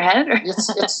comes up in your head? Or?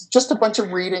 it's just a bunch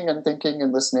of reading and thinking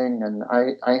and listening, and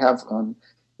I have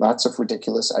lots of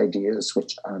ridiculous ideas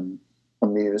which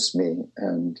amuse me.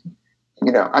 And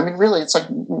I mean, really, it's like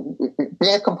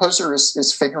being a composer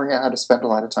is figuring out how to spend a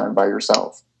lot of time by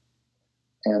yourself,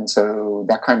 and so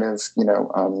that kind of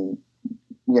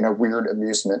weird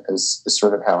amusement is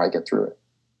sort of how I get through it.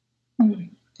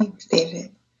 Thanks,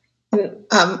 David.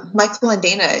 Michael and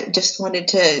Dana, just wanted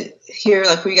to hear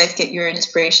where you guys get your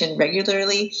inspiration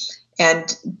regularly,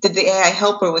 and did the AI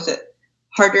help, or was it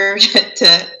harder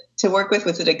to work with?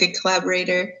 Was it a good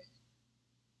collaborator?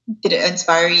 Did it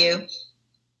inspire you?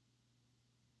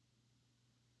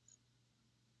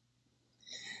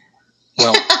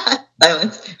 Well,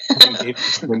 silence. I think Dave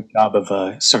did a great job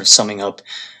of sort of summing up,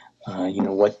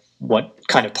 what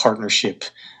kind of partnership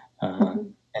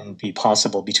can be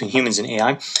possible between humans and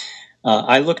AI.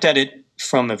 I looked at it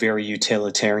from a very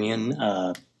utilitarian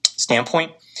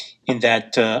standpoint, in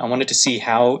that I wanted to see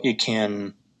how it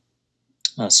can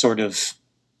sort of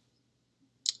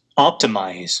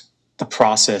optimize the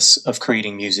process of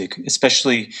creating music,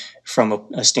 especially from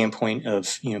a standpoint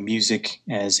of music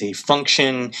as a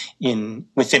function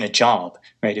within a job,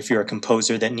 right? If you're a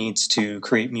composer that needs to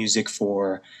create music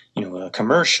for a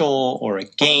commercial or a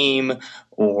game,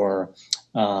 or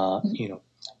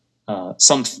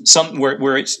some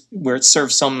where it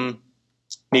serves some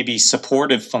maybe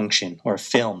supportive function, or a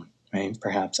film, right?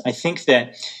 Perhaps I think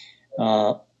that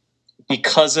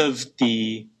because of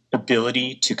the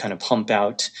ability to kind of pump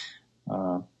out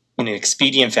in an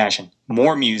expedient fashion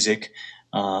more music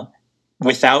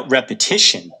without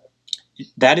repetition,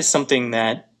 that is something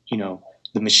that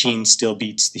the machine still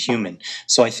beats the human.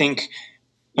 So I think,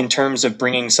 in terms of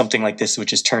bringing something like this,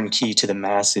 which is turnkey to the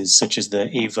masses, such as the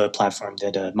Ava platform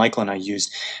that Michael and I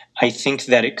used, I think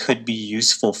that it could be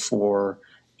useful for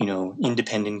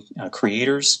independent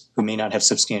creators who may not have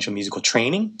substantial musical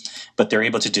training, but they're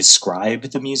able to describe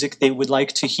the music they would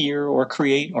like to hear or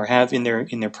create or have in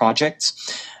their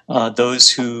projects.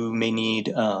 Those who may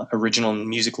need original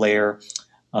music layer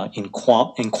in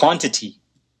quantity,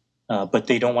 but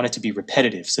they don't want it to be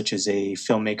repetitive, such as a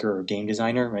filmmaker or game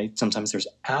designer, right? Sometimes there's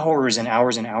hours and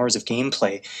hours and hours of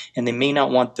gameplay, and they may not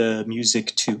want the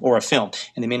music or a film,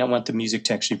 and they may not want the music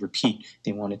to actually repeat.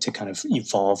 They want it to kind of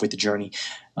evolve with the journey.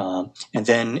 And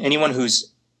then anyone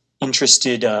who's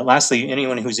interested,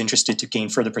 anyone who's interested to gain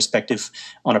further perspective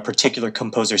on a particular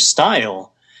composer's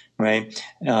style, right?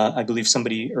 I believe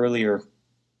somebody earlier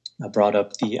brought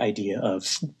up the idea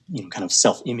of kind of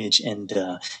self-image, and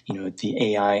the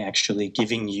AI actually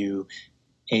giving you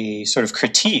a sort of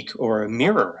critique or a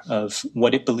mirror of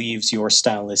what it believes your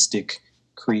stylistic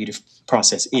creative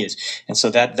process is. And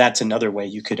so that's another way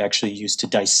you could actually use to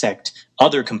dissect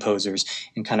other composers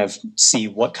and kind of see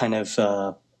what kind of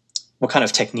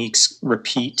techniques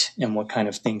repeat and what kind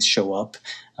of things show up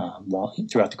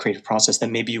throughout the creative process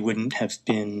that maybe you wouldn't have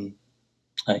been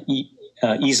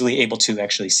easily able to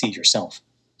actually see yourself.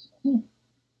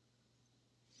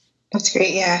 That's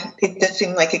great. Yeah, it does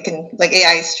seem like it can,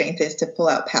 AI's strength is to pull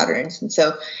out patterns, and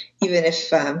so even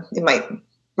if it might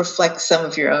reflect some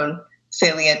of your own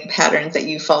salient patterns that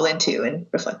you fall into, and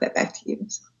reflect that back to you.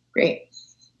 So, great,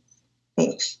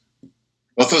 thanks.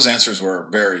 Both those answers were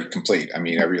very complete. I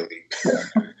mean, I really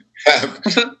have.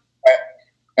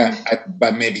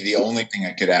 But maybe the only thing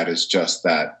I could add is just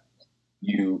that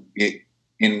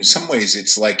in some ways,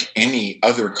 it's like any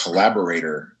other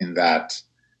collaborator in that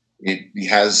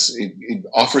it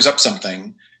offers up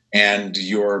something, and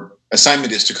your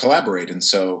assignment is to collaborate. And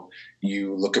so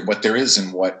you look at what there is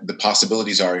and what the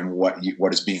possibilities are and what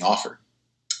is being offered.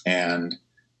 And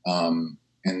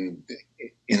in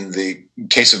the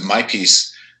case of my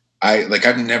piece, there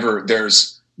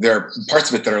are parts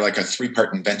of it that are like a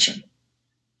 3-part invention,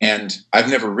 and I've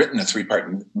never written a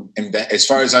 3-part as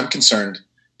far as I'm concerned.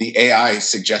 The AI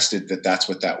suggested that that's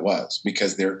what that was,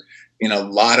 because there, in a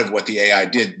lot of what the AI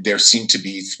did, there seemed to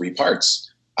be 3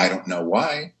 parts. I don't know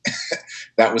why.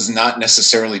 That was not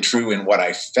necessarily true in what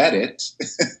I fed it,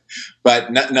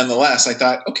 but nonetheless, I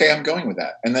thought, okay, I'm going with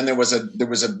that. And then there was a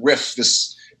riff,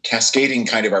 this cascading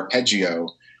kind of arpeggio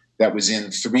that was in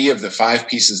 3 of the 5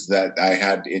 pieces that I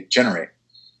had it generate.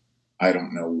 I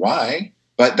don't know why,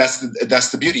 but that's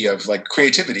the beauty of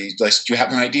creativity. You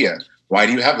have an idea. Why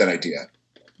do you have that idea?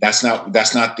 That's not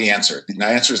the answer. The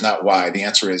answer is not why. The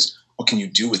answer is, what can you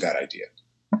do with that idea?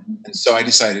 And so I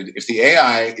decided, if the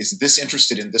AI is this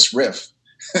interested in this riff,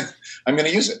 I'm going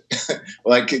to use it.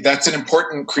 Like, that's an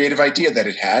important creative idea that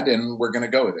it had, and we're going to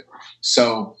go with it.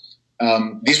 So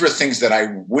these were things that I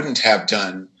wouldn't have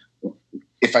done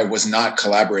if I was not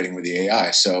collaborating with the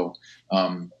AI. So,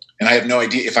 and I have no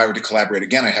idea, if I were to collaborate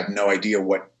again, I have no idea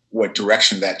what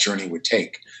direction that journey would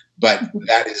take. But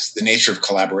that is the nature of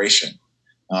collaboration.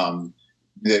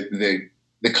 The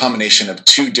combination of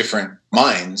two different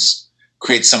minds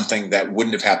creates something that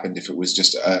wouldn't have happened if it was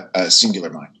just a singular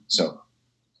mind. So.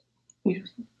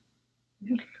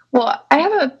 Well,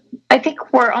 I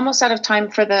think we're almost out of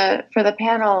time for the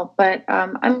panel, but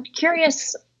I'm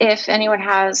curious if anyone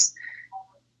has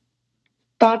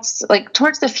thoughts like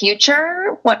towards the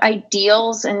future. What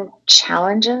ideals and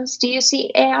challenges do you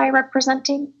see AI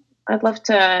representing? I'd love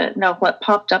to know what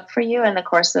popped up for you in the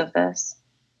course of this.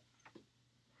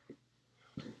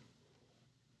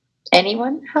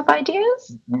 Anyone have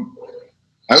ideas?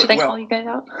 Should I call you guys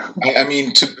out? I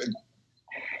mean,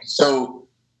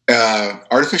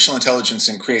 artificial intelligence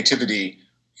and creativity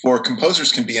for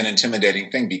composers can be an intimidating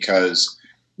thing, because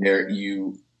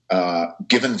given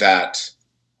that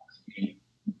the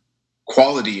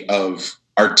quality of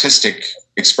artistic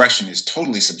expression is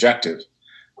totally subjective,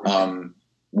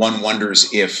 one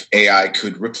wonders if AI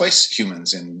could replace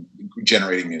humans in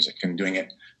generating music and doing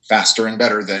it faster and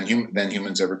better than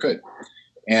humans ever could.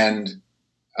 And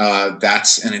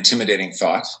that's an intimidating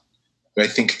thought. But I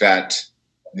think that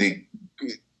the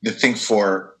thing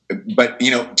but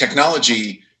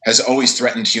technology has always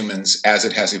threatened humans as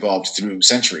it has evolved through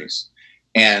centuries.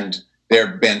 And there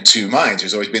have been two minds.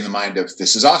 There's always been the mind of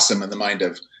this is awesome, and the mind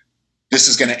of this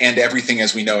is going to end everything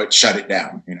as we know it, shut it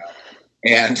down.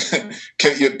 And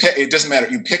it doesn't matter.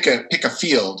 You pick a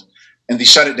field, and the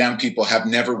shut it down people have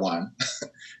never won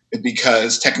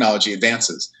because technology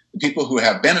advances. The people who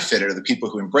have benefited are the people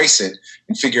who embrace it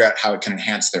and figure out how it can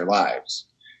enhance their lives.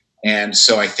 And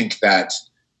so I think that,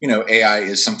 AI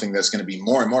is something that's going to be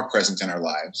more and more present in our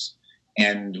lives,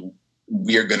 and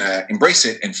we are going to embrace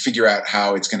it and figure out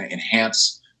how it's going to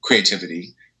enhance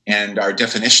creativity. And our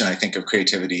definition, I think, of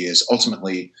creativity is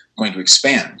ultimately going to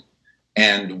expand.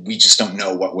 And we just don't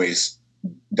know what ways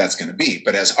that's going to be.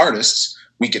 But as artists,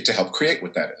 we get to help create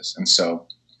what that is. And so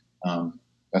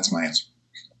that's my answer.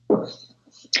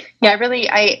 Yeah,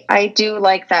 I do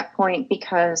like that point,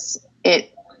 because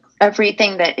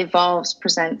everything that evolves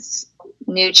presents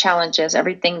new challenges.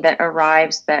 Everything that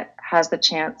arrives that has the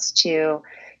chance to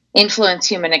influence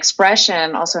human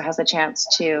expression also has a chance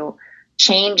to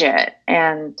change it.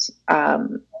 And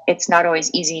it's not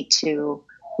always easy to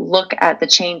look at the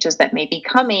changes that may be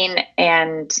coming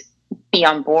and be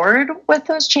on board with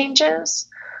those changes.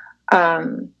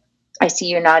 I see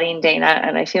you nodding, Dana,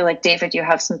 and I feel like, David, you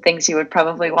have some things you would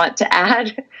probably want to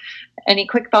add. Any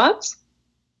quick thoughts?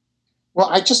 Well,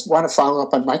 I just want to follow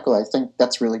up on Michael. I think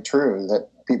that's really true, that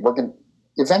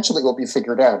eventually will be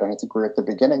figured out. And I think we're at the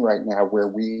beginning right now where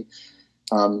we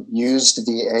used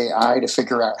the AI to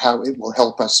figure out how it will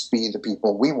help us be the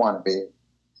people we want to be.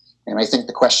 And I think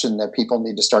the question that people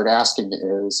need to start asking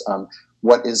is,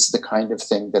 what is the kind of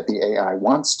thing that the AI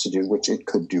wants to do, which it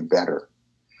could do better?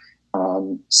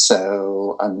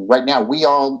 So right now, we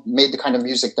all made the kind of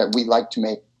music that we like to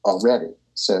make already.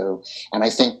 So, and I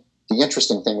think the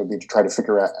interesting thing would be to try to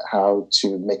figure out how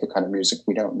to make a kind of music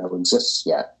we don't know exists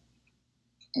yet.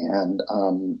 And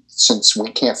since we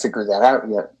can't figure that out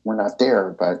yet, we're not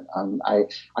there. But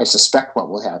I suspect what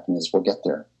will happen is we'll get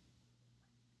there.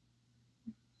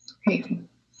 Great.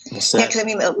 Yeah, because I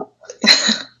mean,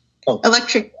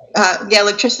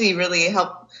 electricity really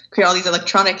helped create all these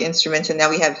electronic instruments, and now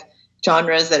we have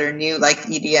genres that are new, like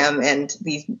EDM, and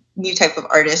these new type of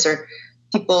artists or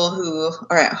people who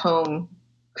are at home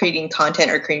creating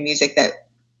content or creating music that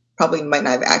probably might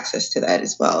not have access to that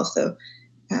as well. So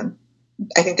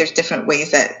I think there's different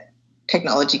ways that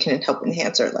technology can help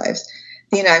enhance our lives.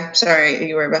 Dana, I'm sorry,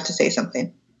 you were about to say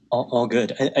something. All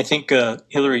good. I think,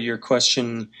 Hilary, your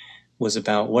question was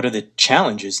about what are the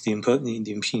challenges, the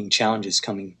impeding challenges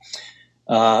coming.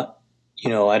 I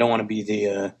don't want to be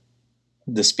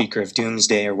the speaker of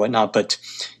doomsday or whatnot, but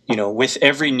with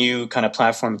every new kind of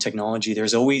platform technology,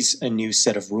 there's always a new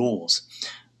set of rules.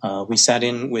 We sat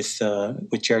in with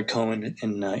Jared Cohen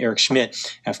and Eric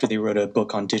Schmidt after they wrote a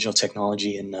book on digital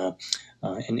technology and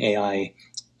AI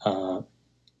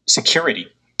security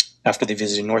after they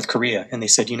visited North Korea, and they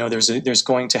said, there's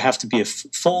going to have to be a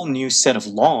full new set of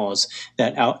laws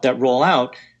that roll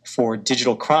out for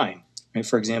digital crime. Right?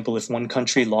 For example, if one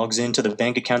country logs into the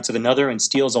bank accounts of another and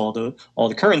steals all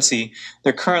the currency,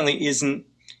 there currently isn't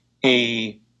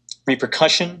a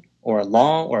repercussion or a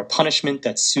law or a punishment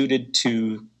that's suited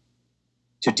to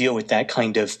deal with that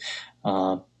kind of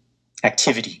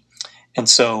activity. And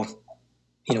so,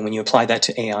 when you apply that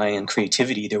to AI and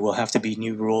creativity, there will have to be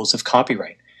new rules of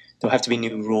copyright. There'll have to be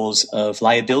new rules of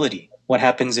liability. What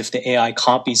happens if the AI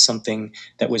copies something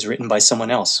that was written by someone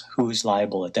else? Who's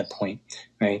liable at that point,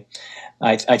 right?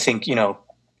 I think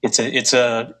it's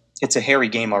a hairy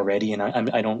game already, and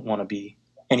I don't want to be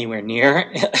anywhere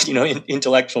near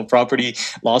intellectual property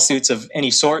lawsuits of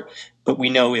any sort. But we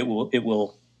know it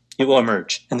will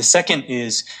emerge. And the second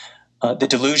is the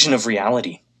delusion of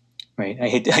reality. Right.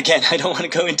 I don't want to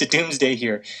go into doomsday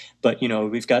here, but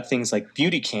we've got things like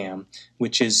Beauty Cam,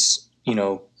 which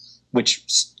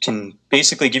can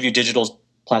basically give you digital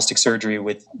plastic surgery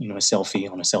with a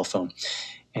selfie on a cell phone.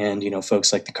 And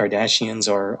folks like the Kardashians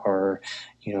are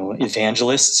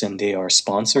evangelists, and they are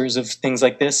sponsors of things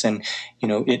like this. And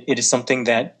it is something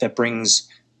that brings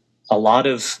a lot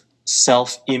of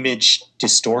self-image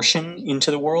distortion into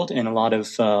the world, and a lot of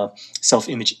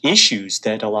self-image issues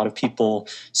that a lot of people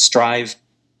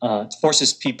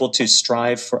forces people to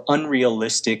strive for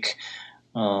unrealistic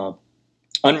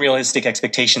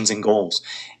expectations and goals.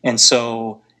 And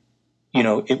so,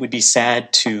 it would be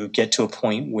sad to get to a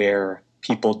point where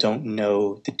people don't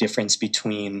know the difference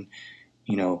between,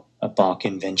 a Bach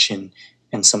invention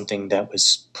and something that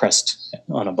was pressed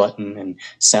on a button and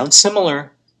sounds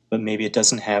similar, but maybe it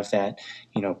doesn't have that,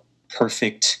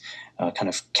 perfect kind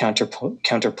of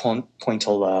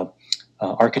counterpointal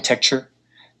architecture.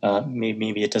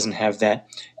 Maybe it doesn't have that,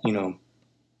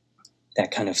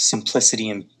 that kind of simplicity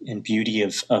and beauty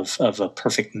of a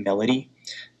perfect melody,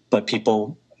 but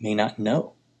people may not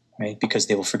know, right? Because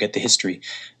they will forget the history.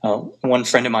 One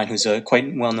friend of mine who's a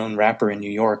quite well-known rapper in New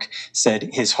York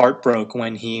said his heart broke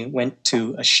when he went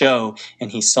to a show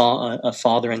and he saw a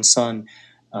father and son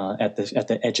at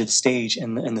the edge of the stage,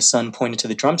 and the son pointed to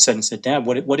the drum set and said, "Dad,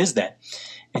 what is that?"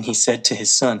 And he said to his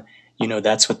son,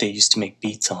 "That's what they used to make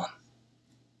beats on."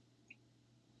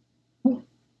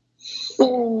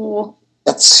 Oh,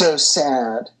 that's so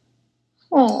sad.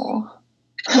 Oh,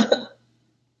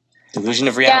 delusion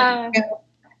of reality.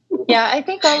 Yeah. I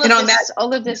think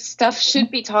all of this stuff should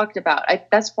be talked about.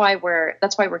 That's why we're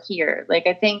here. Like,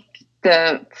 I think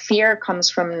the fear comes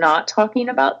from not talking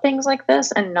about things like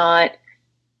this and not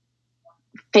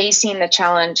facing the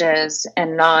challenges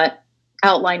and not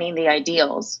outlining the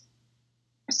ideals.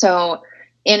 So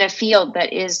in a field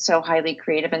that is so highly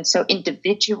creative and so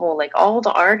individual, like all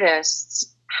the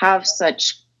artists have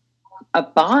such a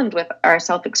bond with our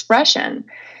self-expression,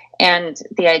 and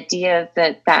the idea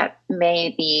that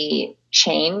may be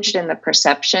changed in the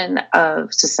perception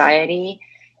of society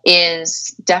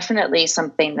is definitely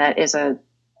something that is a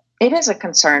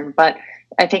concern. But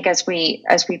I think as we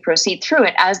proceed through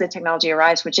it, as the technology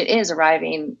arrives, which it is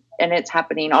arriving and it's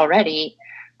happening already,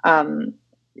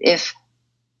 if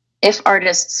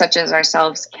artists such as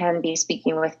ourselves can be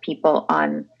speaking with people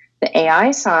on the AI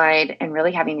side and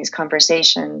really having these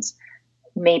conversations,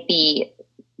 maybe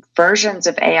versions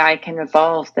of AI can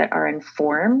evolve that are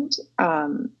informed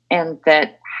and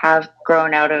that have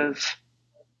grown out of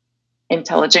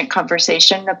intelligent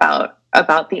conversation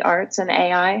about the arts and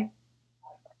AI.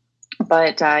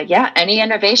 But any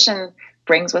innovation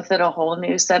brings with it a whole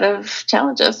new set of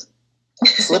challenges. The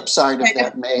flip side of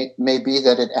that may be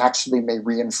that it actually may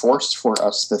reinforce for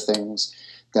us the things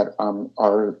that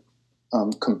are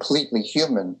completely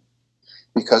human,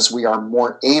 because we are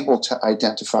more able to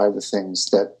identify the things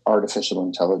that artificial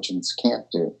intelligence can't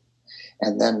do.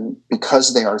 And then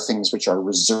because they are things which are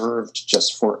reserved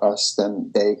just for us,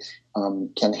 then they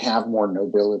can have more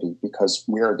nobility because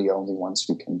we're the only ones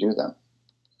who can do them.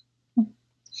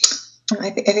 I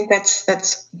think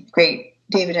that's great,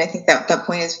 David. I think that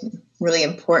point is really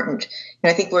important.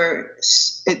 And I think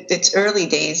it's early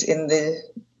days in the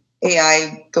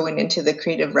AI going into the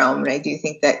creative realm, and I do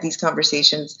think that these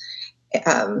conversations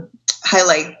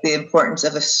highlight the importance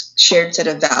of a shared set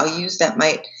of values that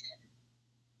might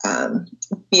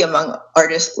be among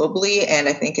artists globally. And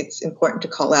I think it's important to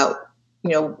call out,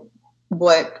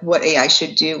 what AI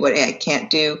should do, what AI can't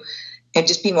do, and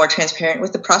just be more transparent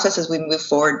with the process as we move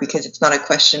forward, because it's not a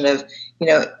question of,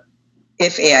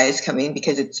 if AI is coming,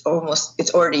 because it's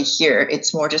already here.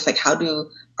 It's more just like, how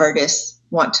do artists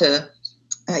want to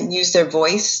use their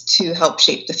voice to help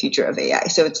shape the future of AI?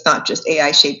 So it's not just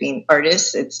AI shaping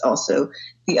artists, it's also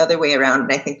the other way around.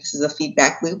 And I think this is a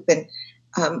feedback loop. And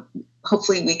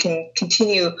hopefully we can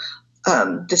continue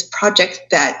this project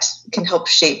that can help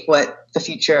shape what the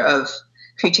future of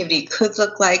creativity could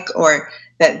look like, or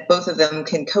that both of them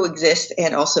can coexist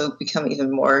and also become even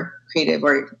more creative,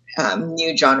 or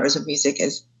new genres of music,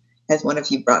 as one of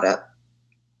you brought up.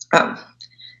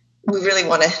 we really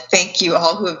want to thank you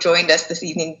all who have joined us this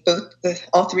evening,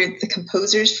 all three of the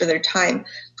composers for their time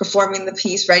performing the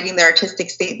piece, writing their artistic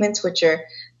statements, which are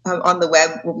on the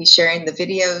web. We'll be sharing the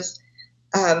videos.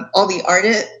 All the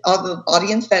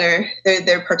audience that are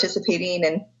they're participating,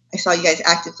 and I saw you guys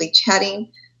actively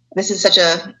chatting. This is such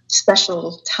a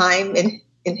special time in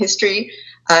history,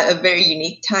 a very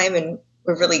unique time, and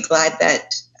we're really glad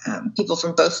that people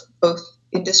from both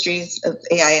industries of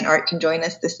AI and art can join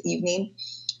us this evening.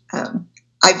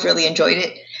 I've really enjoyed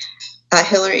it.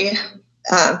 Hilary,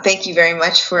 thank you very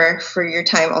much for your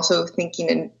time, also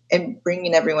thinking and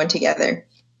bringing everyone together.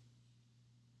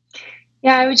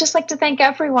 Yeah, I would just like to thank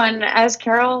everyone. As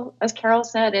Carol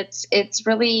said, it's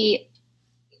really,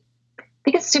 I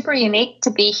think it's super unique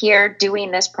to be here doing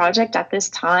this project at this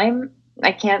time.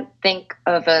 I can't think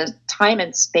of a time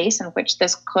and space in which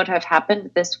this could have happened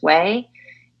this way.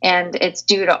 And it's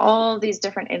due to all these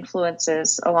different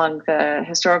influences along the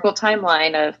historical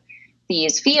timeline of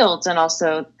these fields, and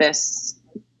also this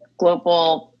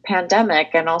global pandemic,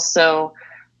 and also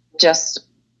just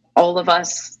all of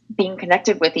us being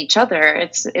connected with each other.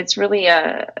 It's really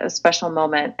a special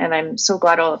moment. And I'm so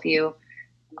glad all of you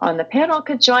on the panel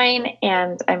could join.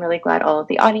 And I'm really glad all of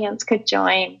the audience could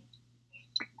join.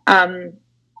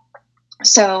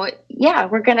 So yeah,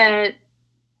 we're going to,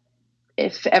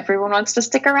 if everyone wants to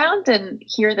stick around and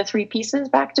hear the three pieces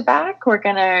back to back, we're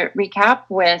going to recap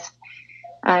with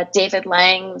David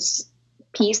Lang's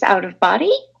piece Out of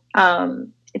Body,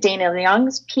 Dana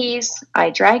Leong's piece I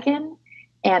Dragon,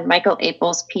 and Michael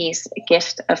Abels' piece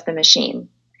Gift of the Machine.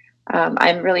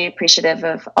 I'm really appreciative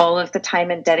of all of the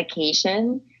time and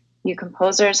dedication you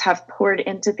composers have poured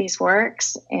into these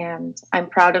works, and I'm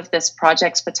proud of this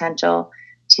project's potential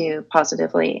to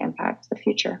positively impact the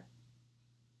future.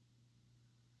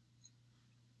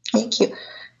 Thank you.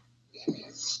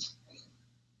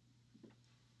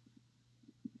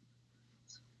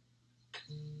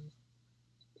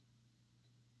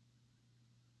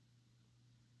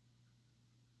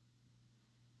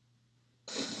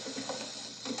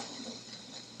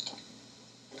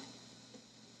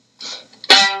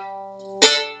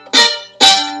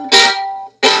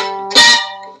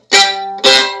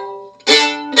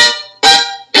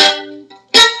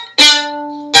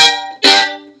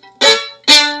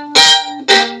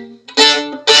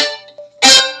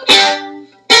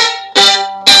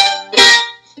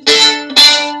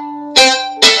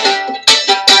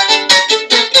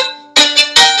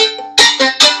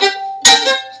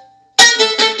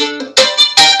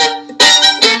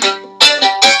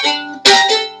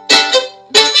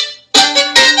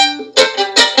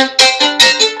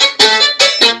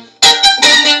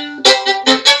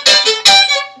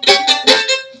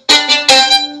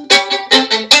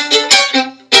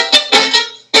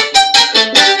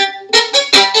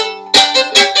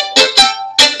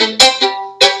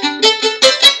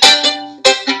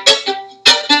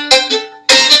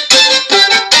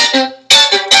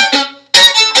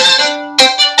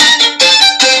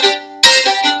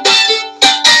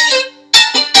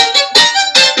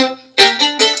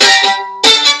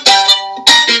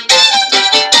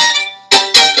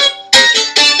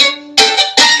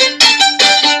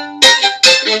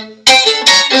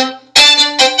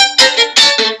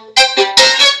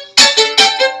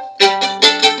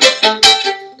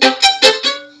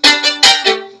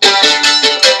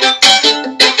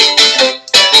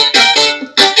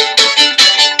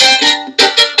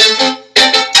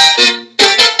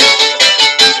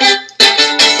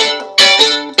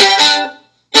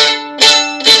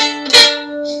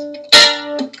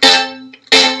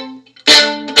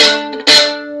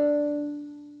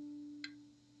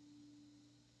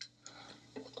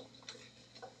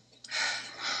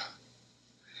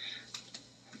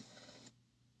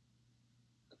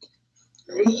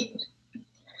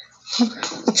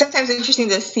 It's sometimes interesting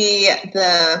to see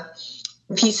the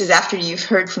pieces after you've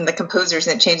heard from the composers,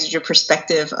 and it changes your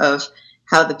perspective of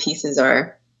how the pieces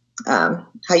are,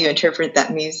 how you interpret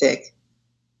that music.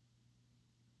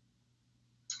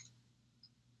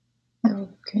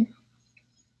 Okay.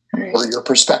 All right. Or your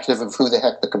perspective of who the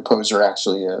heck the composer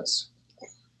actually is.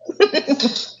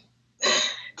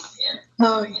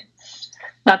 Oh, yeah.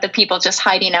 Not the people just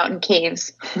hiding out in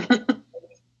caves.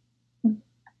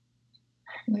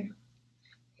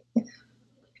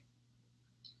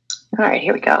 All right,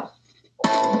 here we go.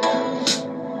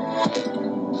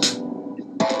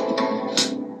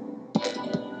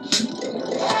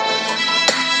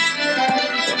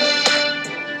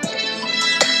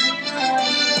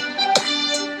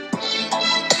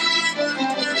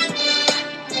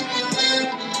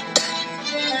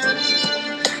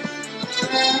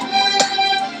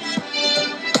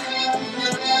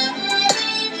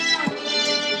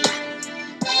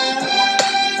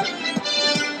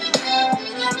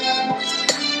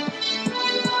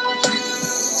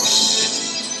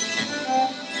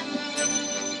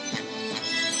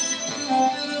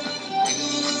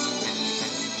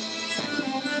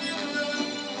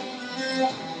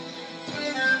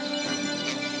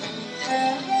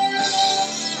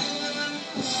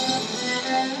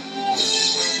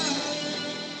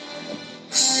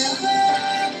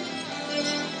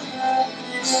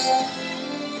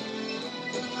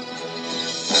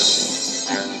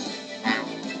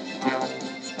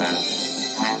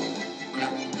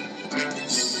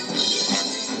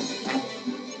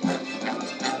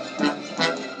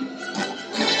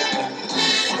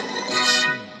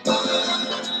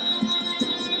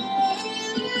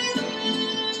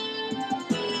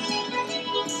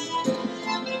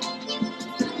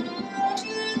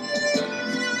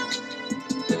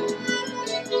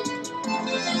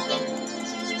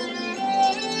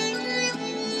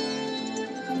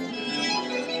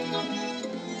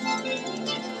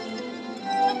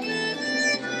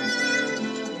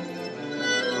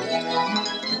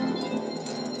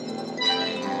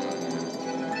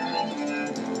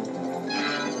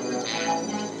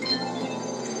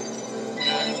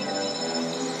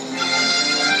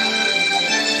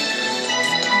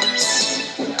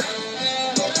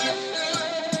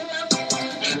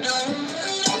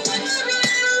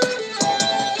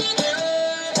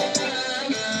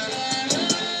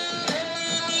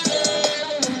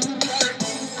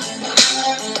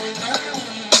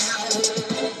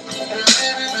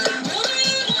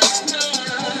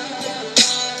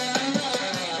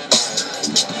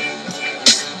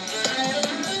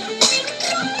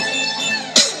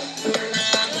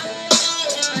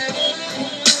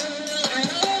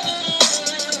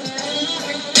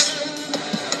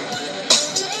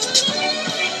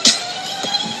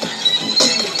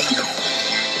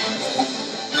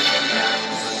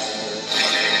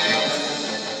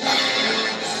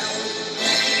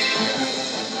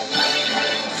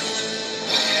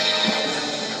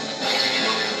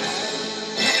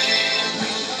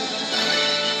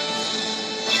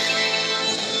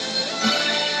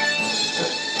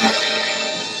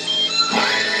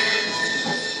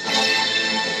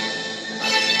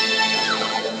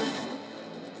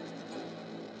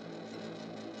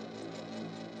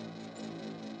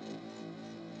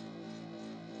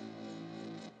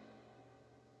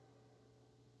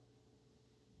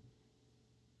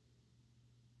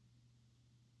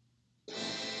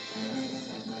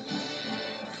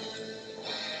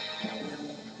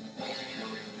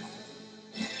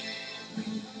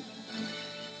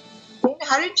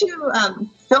 did you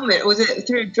film it? Was it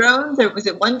through drones, or was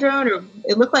it one drone? Or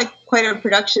it looked like quite a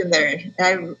production there.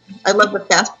 And I love the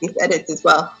fast-paced edits as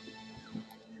well.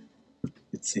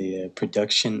 It's a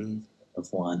production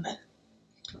of one.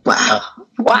 Wow!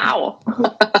 Wow!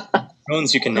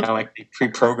 Drones you can now actually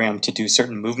pre-program to do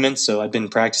certain movements. So I've been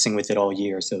practicing with it all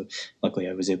year. So luckily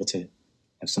I was able to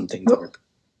have some things that were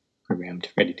programmed,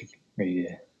 ready to.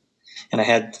 And I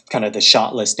had kind of the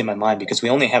shot list in my mind because we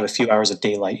only have a few hours of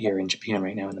daylight here in Japan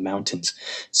right now in the mountains.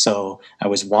 So I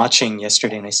was watching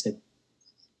yesterday and I said,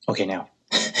 okay, now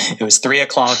it was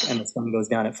 3:00 and the sun goes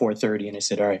down at 4:30. And I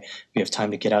said, all right, we have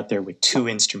time to get out there with 2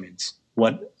 instruments.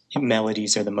 What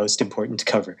melodies are the most important to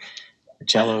cover? The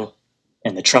cello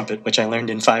and the trumpet, which I learned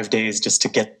in 5 days just to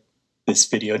get this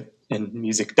video and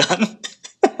music done.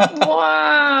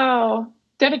 Wow.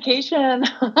 Dedication.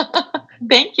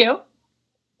 Thank you.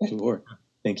 Sure.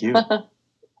 Thank you.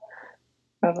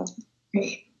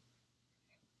 Great.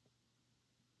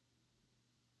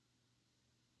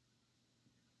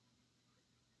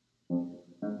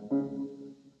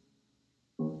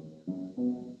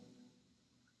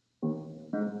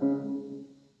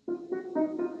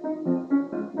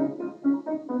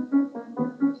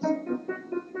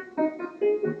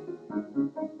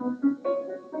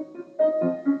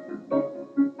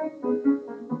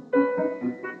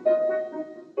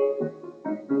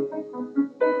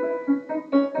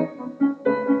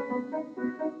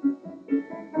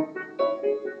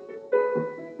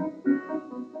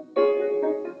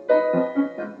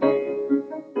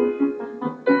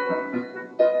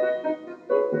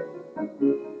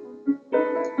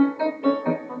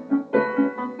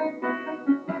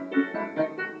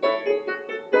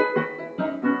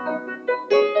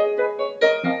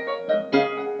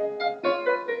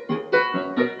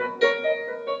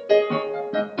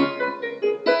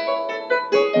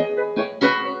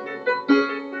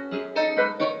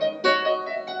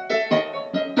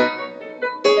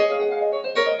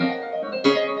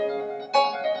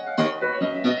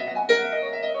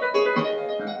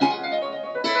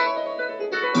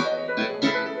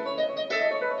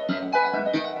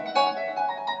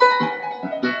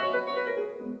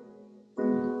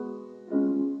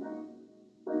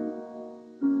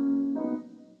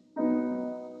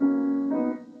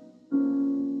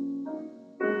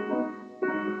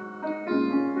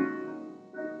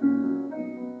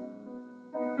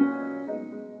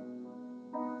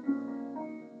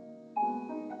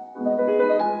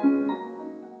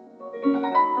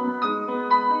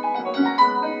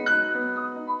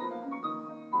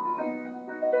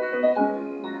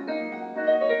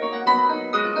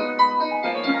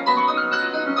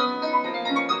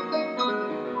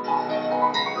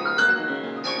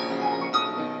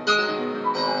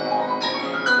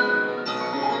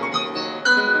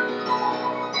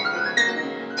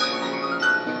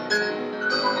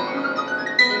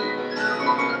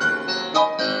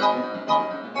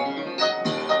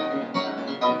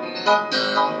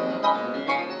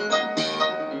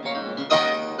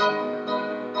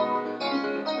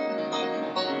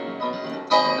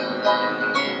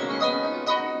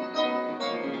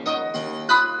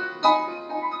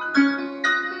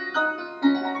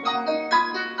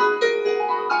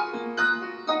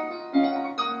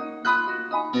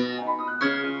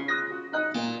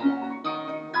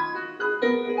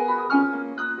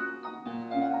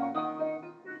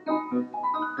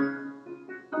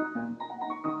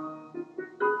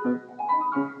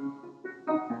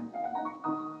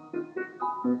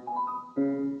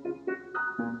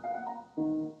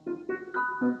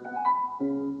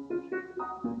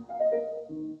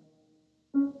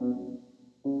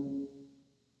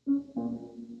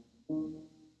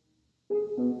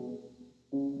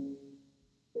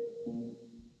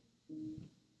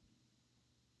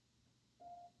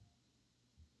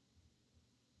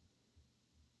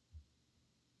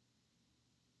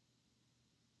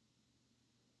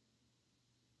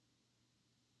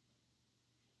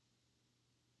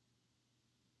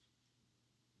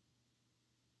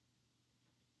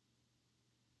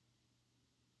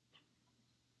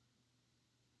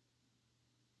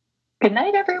 Good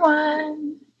night,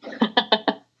 everyone.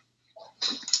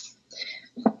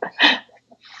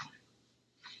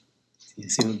 See you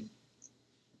soon.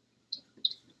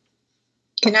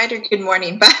 Good night or good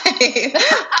morning. Bye.